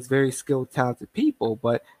have these very skilled, talented people,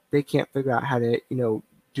 but they can't figure out how to,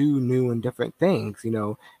 do new and different things.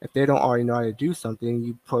 If they don't already know how to do something,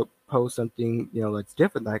 you propose something, that's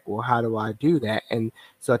different. Like, well, how do I do that? And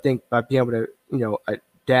so I think by being able to,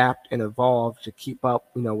 adapt and evolve to keep up,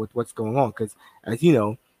 with what's going on. Because as you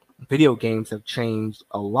know, video games have changed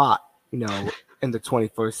a lot, in the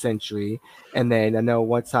 21st century. And then I know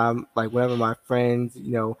one time, like whenever my friends,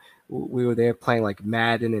 we were there playing like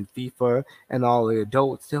Madden and FIFA, and all the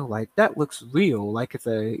adults still like that looks real, like it's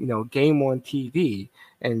a game on TV.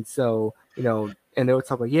 And so and they were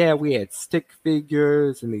talking about, yeah, we had stick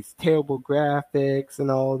figures and these terrible graphics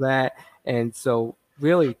and all that. And so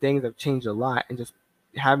really things have changed a lot, and just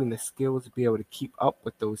having the skills to be able to keep up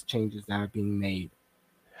with those changes that are being made.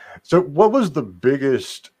 So, what was the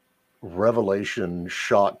biggest revelation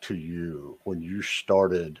shock to you when you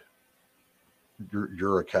started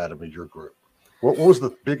your academy, your group? What was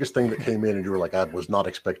the biggest thing that came in and you were like, I was not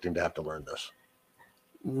expecting to have to learn this?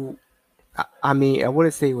 I mean, I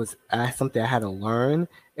wouldn't say it was something I had to learn.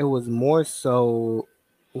 It was more so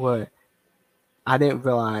what I didn't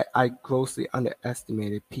realize. I grossly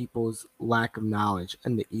underestimated people's lack of knowledge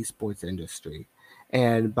in the esports industry.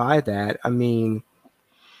 And by that, I mean,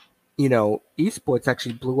 esports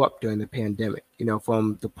actually blew up during the pandemic,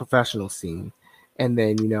 from the professional scene. And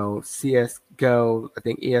then, CSGO, I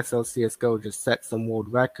think ESL CSGO just set some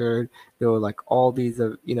world record. There were like all these,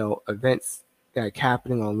 events like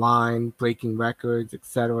happening online, breaking records,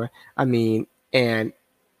 etc. I mean, and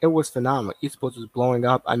it was phenomenal. Esports was blowing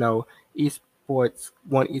up. I know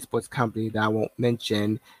one esports company that I won't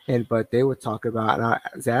mention, but they were talking about, and I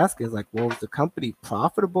was asking, like, well, was the company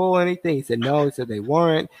profitable or anything? He said no. He said they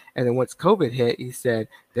weren't. And then once COVID hit, he said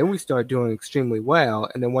then we started doing extremely well.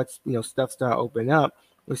 And then once stuff started opening up,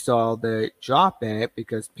 we saw the drop in it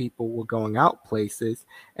because people were going out places.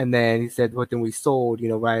 And then he said, but then we sold,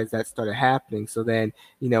 right as that started happening. So then,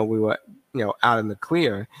 we were, out in the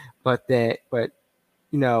clear. But you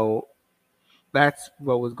know, that's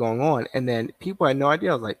what was going on. And then people had no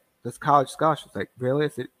idea. I was like, this college scholarship was like, really? I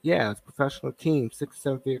said, yeah, it's a professional team, 6 or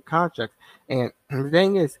 7 figure contracts. And the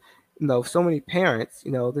thing is, so many parents,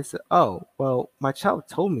 they said, oh, well, my child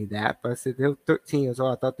told me that, but I said they were 13 years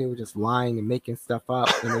old. I thought they were just lying and making stuff up.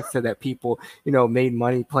 And they said that people, made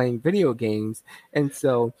money playing video games. And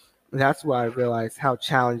so that's why I realized how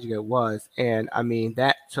challenging it was. And I mean,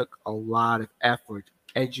 that took a lot of effort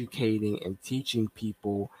educating and teaching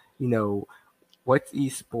people, what's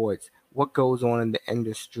esports, what goes on in the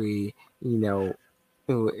industry,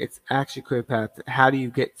 it's actually career path. How do you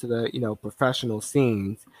get to the, professional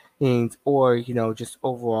scenes, or, just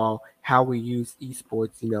overall how we use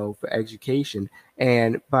esports, for education.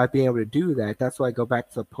 And by being able to do that, that's why I go back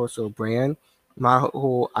to the personal brand.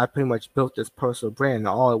 I pretty much built this personal brand, and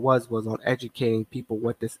all it was on educating people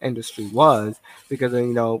what this industry was, because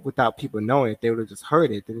without people knowing it, they would have just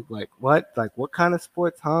heard it. They would be like, what? Like, what kind of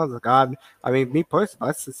sports, huh? Like, I mean, me personally,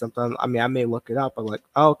 I see something, I mean, I may look it up, I'm like,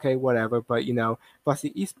 oh, okay, whatever. But, if I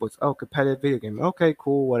see esports, oh, competitive video game, okay,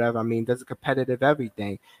 cool, whatever. I mean, there's a competitive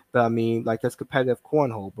everything. But I mean, like, there's competitive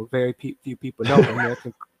cornhole, but very few people know the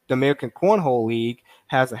American Cornhole League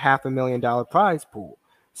has a $500,000 prize pool.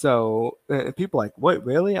 So people are like, what,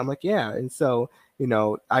 really? I'm like, yeah. And so,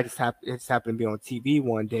 I just happened to be on TV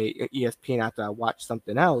one day at ESPN after I watched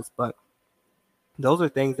something else. But those are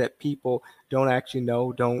things that people don't actually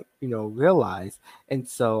know, don't, realize. And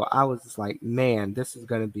so I was just like, man, this is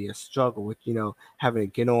going to be a struggle with, having to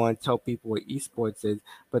get on, tell people what esports is.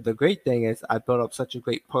 But the great thing is I built up such a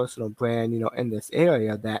great personal brand, in this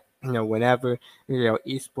area that, whenever,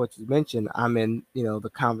 esports is mentioned, I'm in,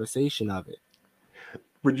 the conversation of it.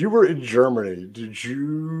 When you were in Germany, did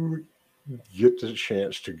you get the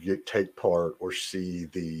chance to take part or see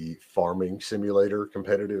the farming simulator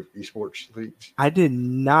competitive esports leagues? I did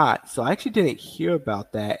not. So I actually didn't hear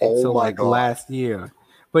about that Oh until my like God. last year.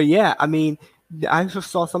 But yeah, I mean, I just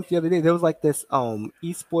saw something the other day. There was like this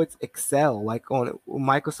esports Excel, like on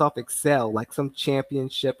Microsoft Excel, like some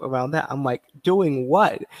championship around that. I'm like, doing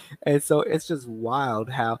what? And so it's just wild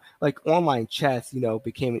how like online chess,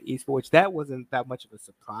 became an esport, which that wasn't that much of a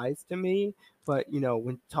surprise to me. But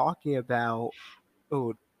when talking about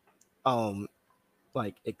oh, um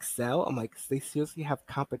like Excel. I'm like, they seriously have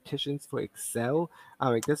competitions for Excel.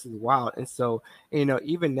 I'm like, this is wild. And so,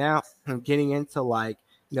 even now I'm getting into like,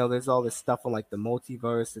 there's all this stuff on like the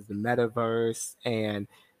multiverse, there's the metaverse, and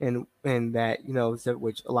that,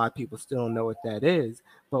 which a lot of people still don't know what that is.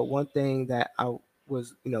 But one thing that I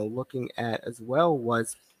was, looking at as well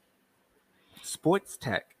was sports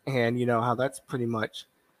tech, and how that's pretty much,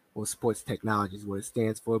 well, sports technology is what it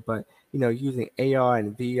stands for, but using AR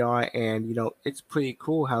and VR, and it's pretty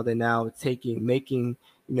cool how they're now making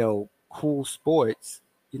cool sports.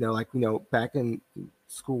 Like back in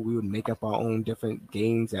school we would make up our own different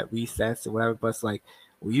games at recess or whatever, but it's like,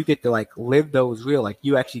 well, you get to like live those real, like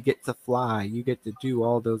you actually get to fly, you get to do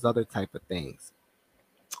all those other type of things.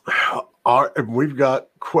 All right, we've got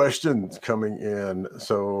questions coming in.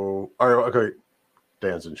 So, all right, okay,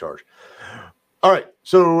 Dan's in charge. All right,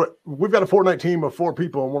 so we've got a Fortnite team of 4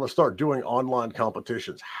 people and want to start doing online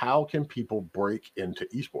competitions. How can people break into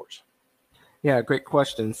esports? Yeah, great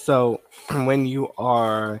question. So when you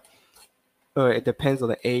are, it depends on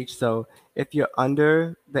the age. So if you're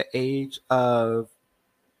under the age of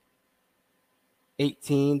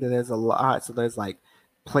 18, then there's a lot. So there's like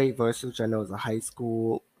Playverse, which I know is a high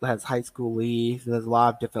school, has high school leagues, and there's a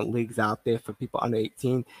lot of different leagues out there for people under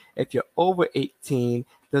 18. If you're over 18,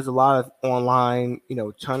 there's a lot of online,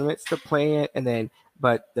 tournaments to play in, and then,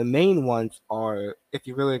 but the main ones are, if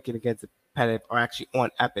you really get against competitive, are actually on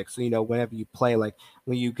Epic. So whenever you play, like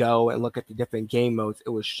when you go and look at the different game modes, it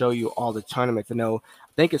will show you all the tournaments. I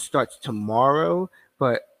think it starts tomorrow,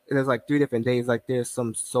 but there's like 3 different days. Like there's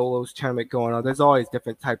some solos tournament going on. There's always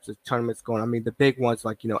different types of tournaments going on. I mean, the big ones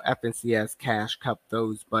like FNCS, Cash Cup,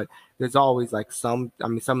 those. But there's always like some. I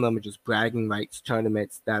mean, some of them are just bragging rights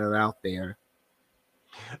tournaments that are out there.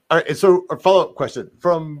 All right. So a follow-up question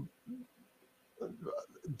from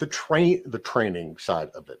the training side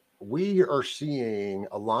of it. We are seeing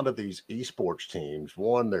a lot of these esports teams.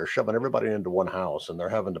 One, they're shoving everybody into one house and they're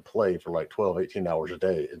having to play for like 12, 18 hours a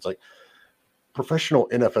day. It's like, professional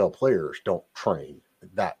NFL players don't train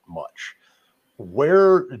that much.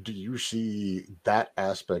 Where do you see that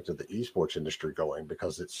aspect of the esports industry going?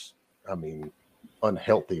 Because it's, I mean,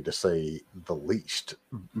 unhealthy to say the least.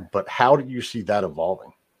 But how do you see that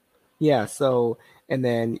evolving? Yeah. So, and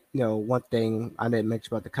then one thing I didn't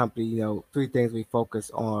mention about the company. 3 things we focus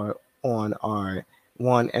on are: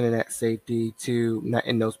 1, internet safety; 2, not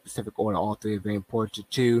in no specific order, all 3 are very important;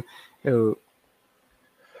 2,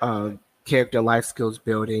 character life skills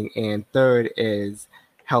building, and 3rd is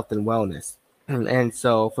health and wellness. And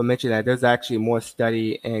so for mentioning that, there's actually more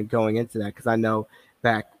study and going into that, because I know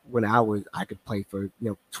back when I could play for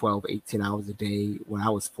 12, 18 hours a day when I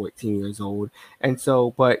was 14 years old. And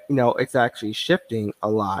so, but it's actually shifting a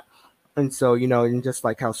lot. And so, and just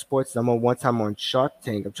like how sports, one time on Shark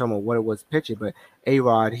Tank, I'm talking about what it was pitching, but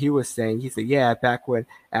A-Rod, he said, yeah, back when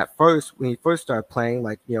he first started playing,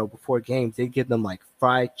 like, before games, they give them like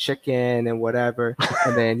fried chicken and whatever.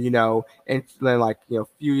 And then, and then like, a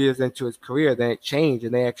few years into his career, then it changed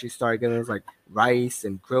and they actually started getting those like rice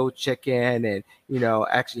and grilled chicken and,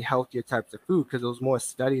 actually healthier types of food, because there was more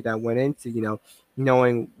study that went into,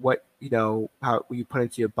 knowing what, how you put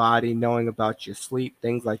into your body, knowing about your sleep,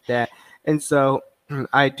 things like that. And so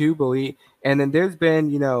I do believe, and then there's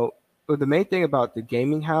been, the main thing about the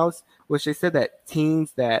gaming house, which they said that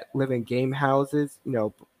teams that live in game houses,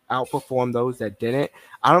 outperform those that didn't.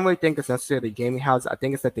 I don't really think it's necessarily gaming house. I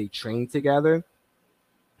think it's that they train together.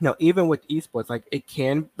 Even with esports, like it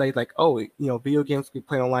can, like, oh, video games can be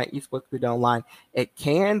played online, esports can be done online. It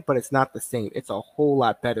can, but it's not the same. It's a whole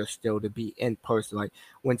lot better still to be in person. Like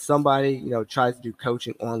when somebody, tries to do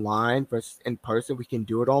coaching online versus in person, we can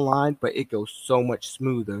do it online, but it goes so much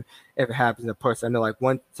smoother if it happens in person. I know like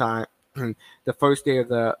one time, the first day of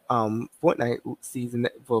the Fortnite season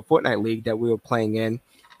for Fortnite League that we were playing in,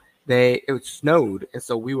 it snowed, and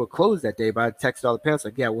so we were closed that day. But I texted all the parents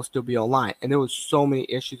like, yeah, we'll still be online. And there was so many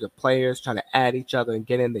issues of players trying to add each other and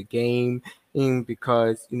get in the game,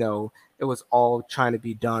 because it was all trying to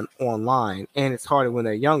be done online. And it's harder when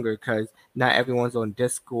they're younger because not everyone's on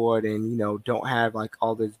Discord and don't have like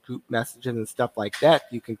all those group messages and stuff like that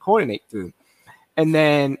you can coordinate through. And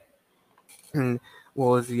then what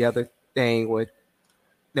was the other thing with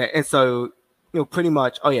that? And so, pretty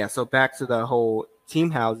much, oh yeah, so back to the whole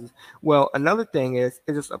team houses. Well, another thing is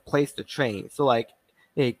it's just a place to train. So like,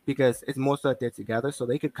 because it's more so that they're together, so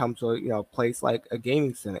they could come to a place like a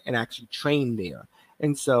gaming center and actually train there.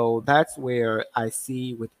 And so that's where I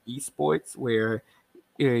see with esports where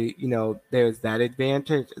there's that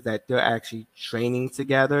advantage that they're actually training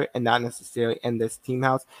together and not necessarily in this team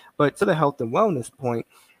house. But to the health and wellness point,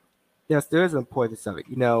 yes, there is importance of it.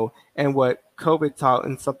 And what COVID taught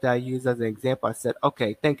and something I use as an example, I said,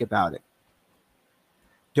 okay, think about it.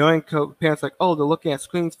 During COVID, parents like, oh, they're looking at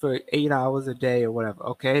screens for 8 hours a day or whatever.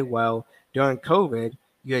 Okay, well, during COVID,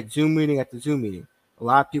 you had Zoom meeting after Zoom meeting. A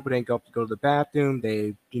lot of people didn't go up to go to the bathroom.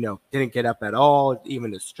 They, didn't get up at all,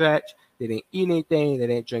 even to stretch. They didn't eat anything. They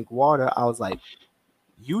didn't drink water. I was like,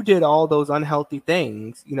 you did all those unhealthy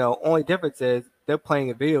things. Only difference is they're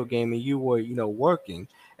playing a video game and you were, working.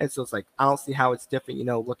 And so it's like, I don't see how it's different,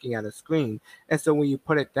 looking at a screen. And so when you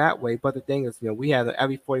put it that way, but the thing is, we have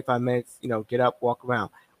every 45 minutes, get up, walk around.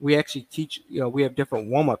 We actually teach, we have different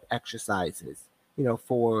warm up exercises,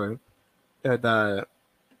 for the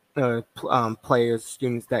players,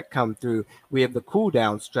 students that come through. We have the cool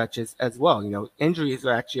down stretches as well. Injuries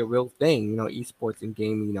are actually a real thing. Esports and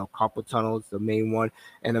gaming. Carpal tunnel is the main one,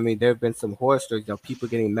 and I mean there have been some horror stories. People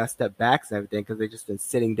getting messed up backs and everything because they've just been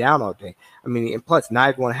sitting down all day. I mean, and plus not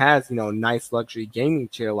everyone has a nice luxury gaming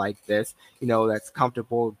chair like this. That's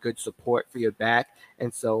comfortable, good support for your back,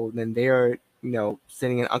 and so then they're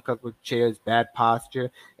sitting in uncomfortable chairs, bad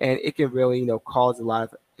posture, and it can really cause a lot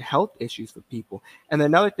of health issues for people. And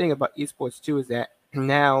another thing about esports too is that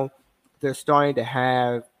now they're starting to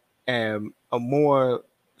have a more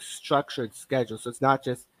structured schedule. So it's not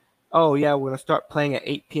just, oh yeah, we're gonna start playing at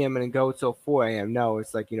 8 p.m. and then go till 4 a.m. No,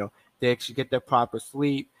 it's like they actually get their proper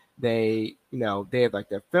sleep. They they have like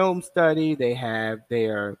their film study. They have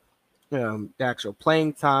their the actual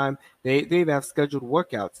playing time. They even have scheduled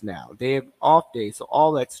workouts now. They have off days, so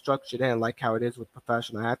all that's structured in, like how it is with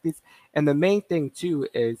professional athletes. And the main thing too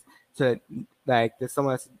is to like that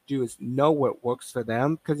someone has to do is know what works for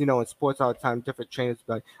them. Because in sports all the time, different trainers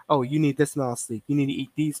be like, oh, you need this amount of sleep, you need to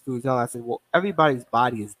eat these foods. And all that. I said, well, everybody's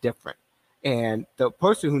body is different, and the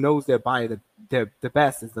person who knows their body the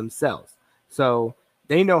best is themselves. So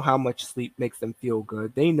they know how much sleep makes them feel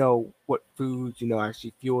good. They know what foods,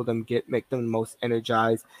 actually fuel them, make them most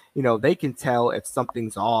energized. They can tell if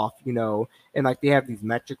something's off, and like they have these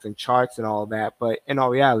metrics and charts and all that. But in all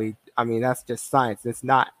reality, I mean, that's just science. It's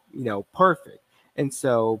not, perfect. And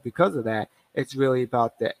so because of that, it's really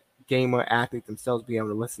about the gamer athlete themselves being able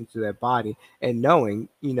to listen to their body and knowing,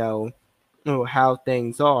 how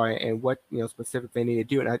things are and what specific they need to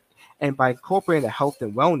do, and by incorporating the health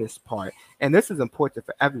and wellness part, and this is important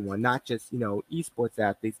for everyone, not just esports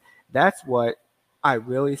athletes. That's what I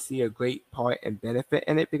really see a great part and benefit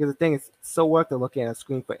in it, because the thing is so worth it looking at a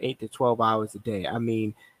screen for 8 to 12 hours a day. I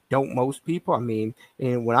mean, don't most people? I mean,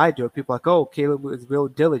 and when I do it, people are like, oh, Caleb is real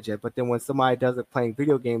diligent. But then when somebody does it playing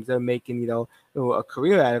video games, they're making a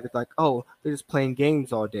career out of it. Like, oh, they're just playing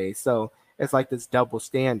games all day. So it's like this double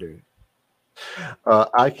standard.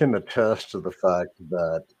 I can attest to the fact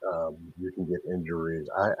that you can get injuries.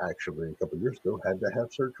 I actually, a couple of years ago, had to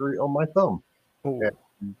have surgery on my thumb.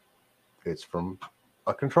 It's from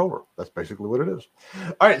a controller. That's basically what it is.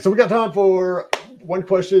 All right, so we got time for one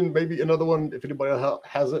question, maybe another one. If anybody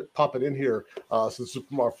has it, pop it in here. So this is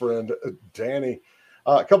from our friend Danny.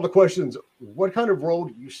 A couple of questions. What kind of role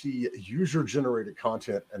do you see user-generated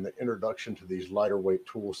content and the introduction to these lighter weight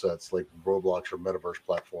tool sets like Roblox or Metaverse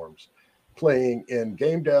platforms playing in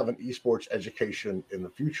game dev and esports education in the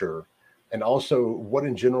future? And also, what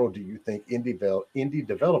in general do you think indie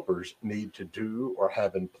developers need to do or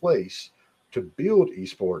have in place to build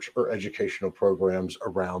esports or educational programs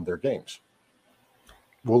around their games?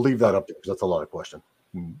 We'll leave that up there because that's a lot of question.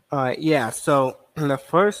 Yeah, so the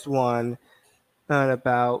first one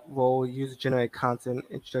about role user-generated content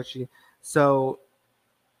introduction. So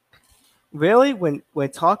really, when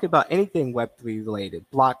talking about anything Web3 related,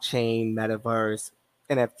 blockchain, metaverse,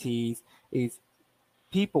 NFTs, is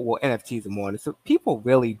people, well, NFTs are more, so people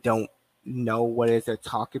really don't know what it is they're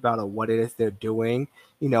talking about or what it is they're doing.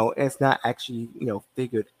 It's not actually,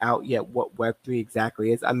 figured out yet what Web3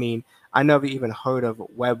 exactly is. I mean, I never even heard of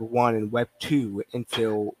Web 1 and Web 2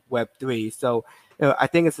 until Web 3. So, I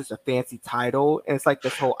think it's just a fancy title. And it's like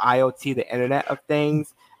this whole IoT, the Internet of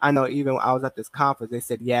Things. I know even when I was at this conference, they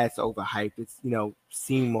said, yeah, it's overhyped. It's,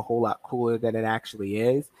 seem a whole lot cooler than it actually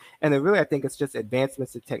is. And then really, I think it's just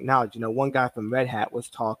advancements in technology. One guy from Red Hat was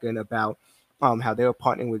talking about how they were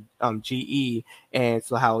partnering with GE, and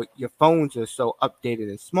so how your phones are so updated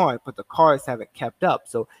and smart, but the cars haven't kept up.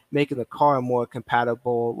 So making the car more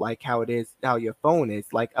compatible, like how it is, how your phone is,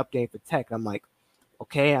 like updating for tech. I'm like,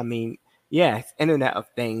 okay, I mean, yeah, it's Internet of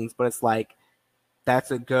Things, but it's like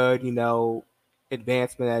that's a good,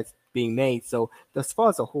 advancement that's being made. So as far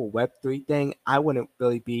as the whole Web3 thing, I wouldn't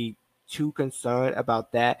really be too concerned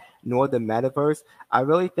about that, nor the metaverse. I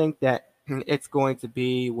really think that it's going to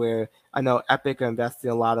be where I know Epic are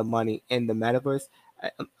investing a lot of money in the metaverse.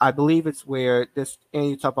 I believe it's where this, and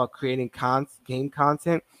you talk about creating game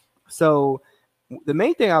content. So the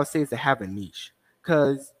main thing I would say is to have a niche,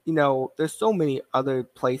 because there's so many other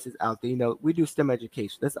places out there. We do STEM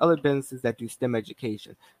education. There's other businesses that do STEM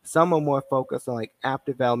education. Some are more focused on like app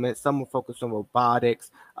development, some are focused on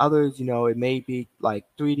robotics, others, it may be like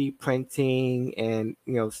 3D printing and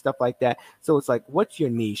stuff like that. So it's like, what's your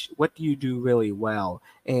niche? What do you do really well,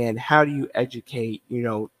 and how do you educate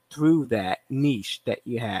through that niche that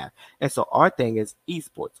you have? And so our thing is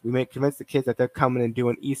esports. We may convince the kids that they're coming and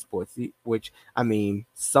doing esports, which, I mean,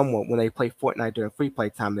 somewhat when they play Fortnite during free play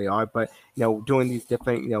time they are, but doing these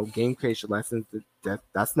different game creation lessons,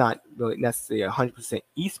 that's not really necessarily 100%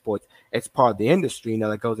 esports. It's part of the industry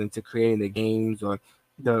that goes into creating the games or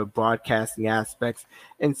the broadcasting aspects.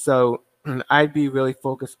 And so I'd be really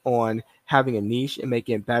focused on having a niche and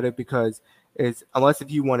making it better, because is unless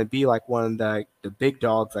if you want to be like one of the big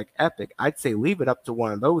dogs like Epic, I'd say leave it up to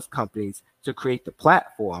one of those companies to create the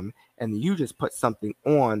platform, and you just put something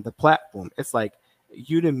on the platform. It's like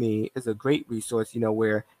Udemy is a great resource,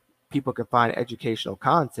 where people can find educational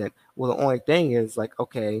content. Well, the only thing is like,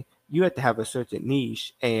 okay, you have to have a certain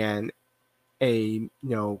niche and a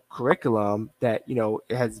curriculum that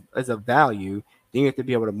has as a value. Then you have to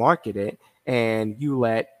be able to market it, and you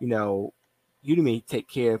let Udemy take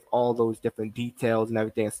care of all those different details and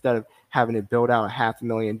everything, instead of having to build out a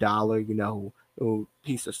 $500,000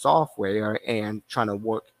 piece of software and trying to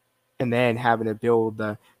work, and then having to build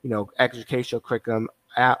the educational curriculum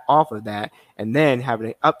off of that, and then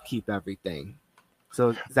having to upkeep everything.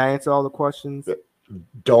 So does that answer all the questions?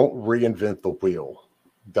 Don't reinvent the wheel.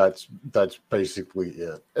 That's basically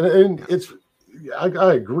it. And it's,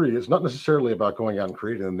 I agree. It's not necessarily about going out and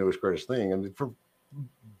creating the newest, greatest thing. I mean,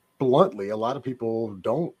 bluntly, a lot of people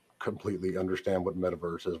don't completely understand what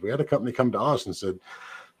metaverse is. We had a company come to us and said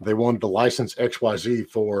they wanted to license XYZ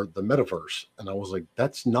for the metaverse. And I was like,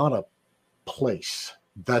 that's not a place.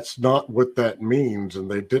 That's not what that means. And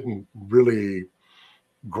they didn't really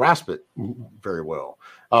grasp it very well.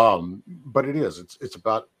 But it is. It's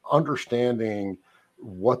about understanding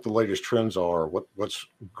what the latest trends are, what's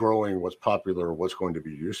growing, what's popular, what's going to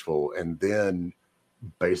be useful, and then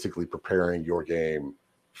basically preparing your game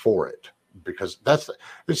for it. Because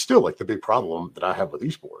it's still like the big problem that I have with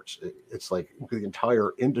esports. It's like the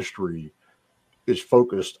entire industry is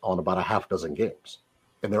focused on about a half dozen games,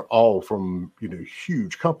 and they're all from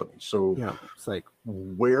huge companies. So yeah, it's like,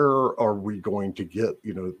 where are we going to get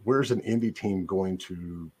where's an indie team going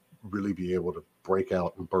to really be able to break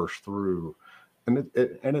out and burst through? And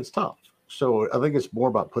it's tough. So I think it's more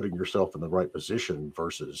about putting yourself in the right position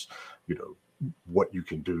versus what you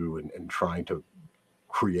can do and trying to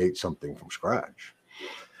create something from scratch.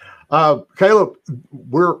 Caleb,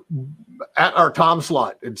 we're at our time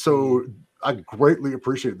slot, and so I greatly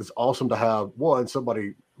appreciate it. It's awesome to have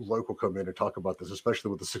somebody local come in and talk about this,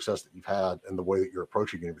 especially with the success that you've had and the way that you're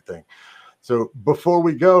approaching everything. So before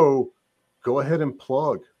we go ahead and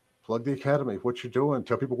plug the academy, what you're doing,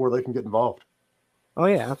 tell people where they can get involved. Oh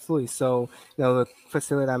yeah, absolutely. So, the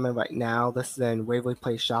facility I'm in right now, this is in Waverly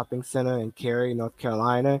Place Shopping Center in Cary, North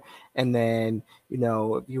Carolina. And then,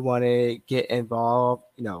 if you want to get involved,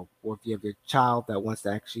 or if you have your child that wants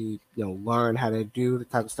to actually, learn how to do the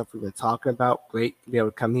type of stuff we've been talking about, great to be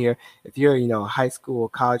able to come here. If you're, a high school or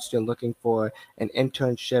college student looking for an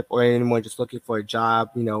internship, or anyone just looking for a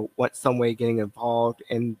job, want some way getting involved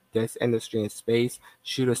in this industry and space,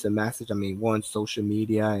 shoot us a message. I mean, we're on social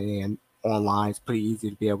media and online. It's pretty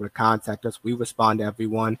easy to be able to contact us. We respond to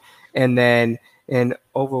everyone. And then, and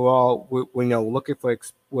overall, we're looking for,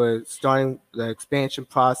 we're starting the expansion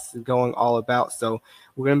process and going all about. So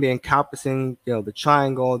we're going to be encompassing, the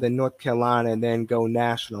Triangle, then North Carolina, and then go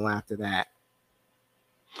national after that.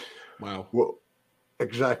 Wow. Well,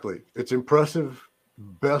 exactly. It's impressive.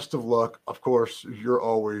 Best of luck. Of course, you're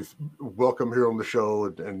always welcome here on the show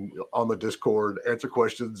and on the Discord, answer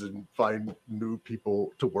questions and find new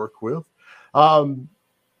people to work with.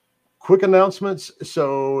 Quick announcements.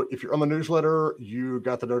 So if you're on the newsletter, you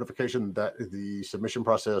got the notification that the submission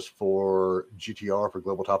process for GTR, for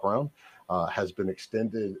Global Top Round, has been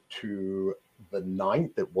extended to the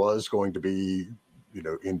 9th. It was going to be,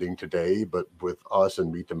 ending today, but with us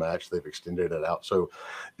and Meet to Match, they've extended it out. So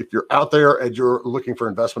if you're out there and you're looking for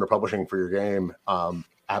investment or publishing for your game,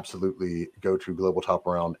 absolutely go to Global Top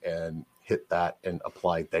Round and hit that and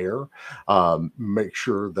apply there. Make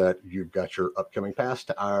sure that you've got your upcoming pass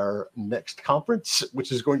to our next conference,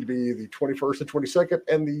 which is going to be the 21st and 22nd,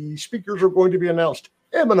 and the speakers are going to be announced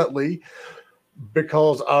imminently,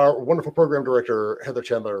 because our wonderful program director, Heather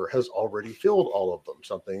Chandler, has already filled all of them,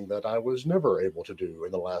 something that I was never able to do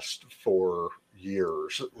in the last 4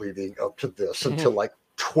 years leading up to this, until like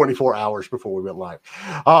 24 hours before we went live.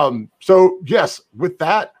 So yes, with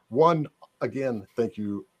that one, again, thank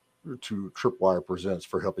you to Tripwire Presents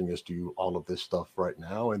for helping us do all of this stuff right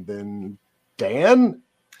now. And then Dan.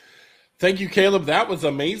 Thank you, Caleb. That was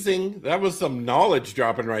amazing. That was some knowledge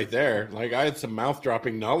dropping right there. Like, I had some mouth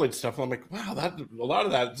dropping knowledge stuff. I'm like, wow, a lot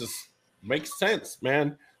of that just makes sense,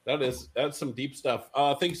 man. That's some deep stuff.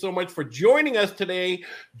 Thanks so much for joining us today.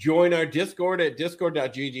 Join our Discord at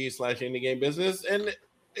discord.gg/indiegamebusiness. And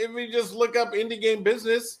if you just look up Indie Game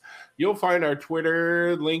Business, you'll find our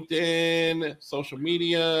Twitter, LinkedIn, social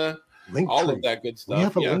media, all of that good stuff. We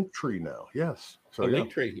have a link tree now. Yes. So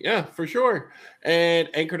link tree. Yeah, for sure. And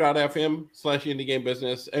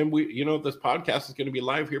anchor.fm/indiegamebusiness. And this podcast is going to be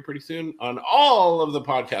live here pretty soon on all of the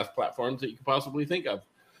podcast platforms that you can possibly think of.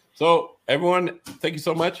 So everyone, thank you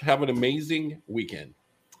so much. Have an amazing weekend.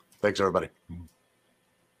 Thanks, everybody.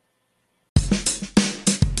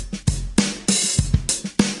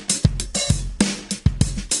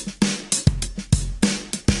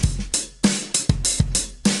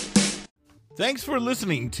 Thanks for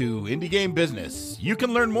listening to Indie Game Business. You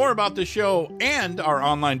can learn more about the show and our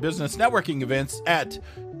online business networking events at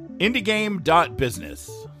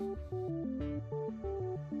indiegame.business.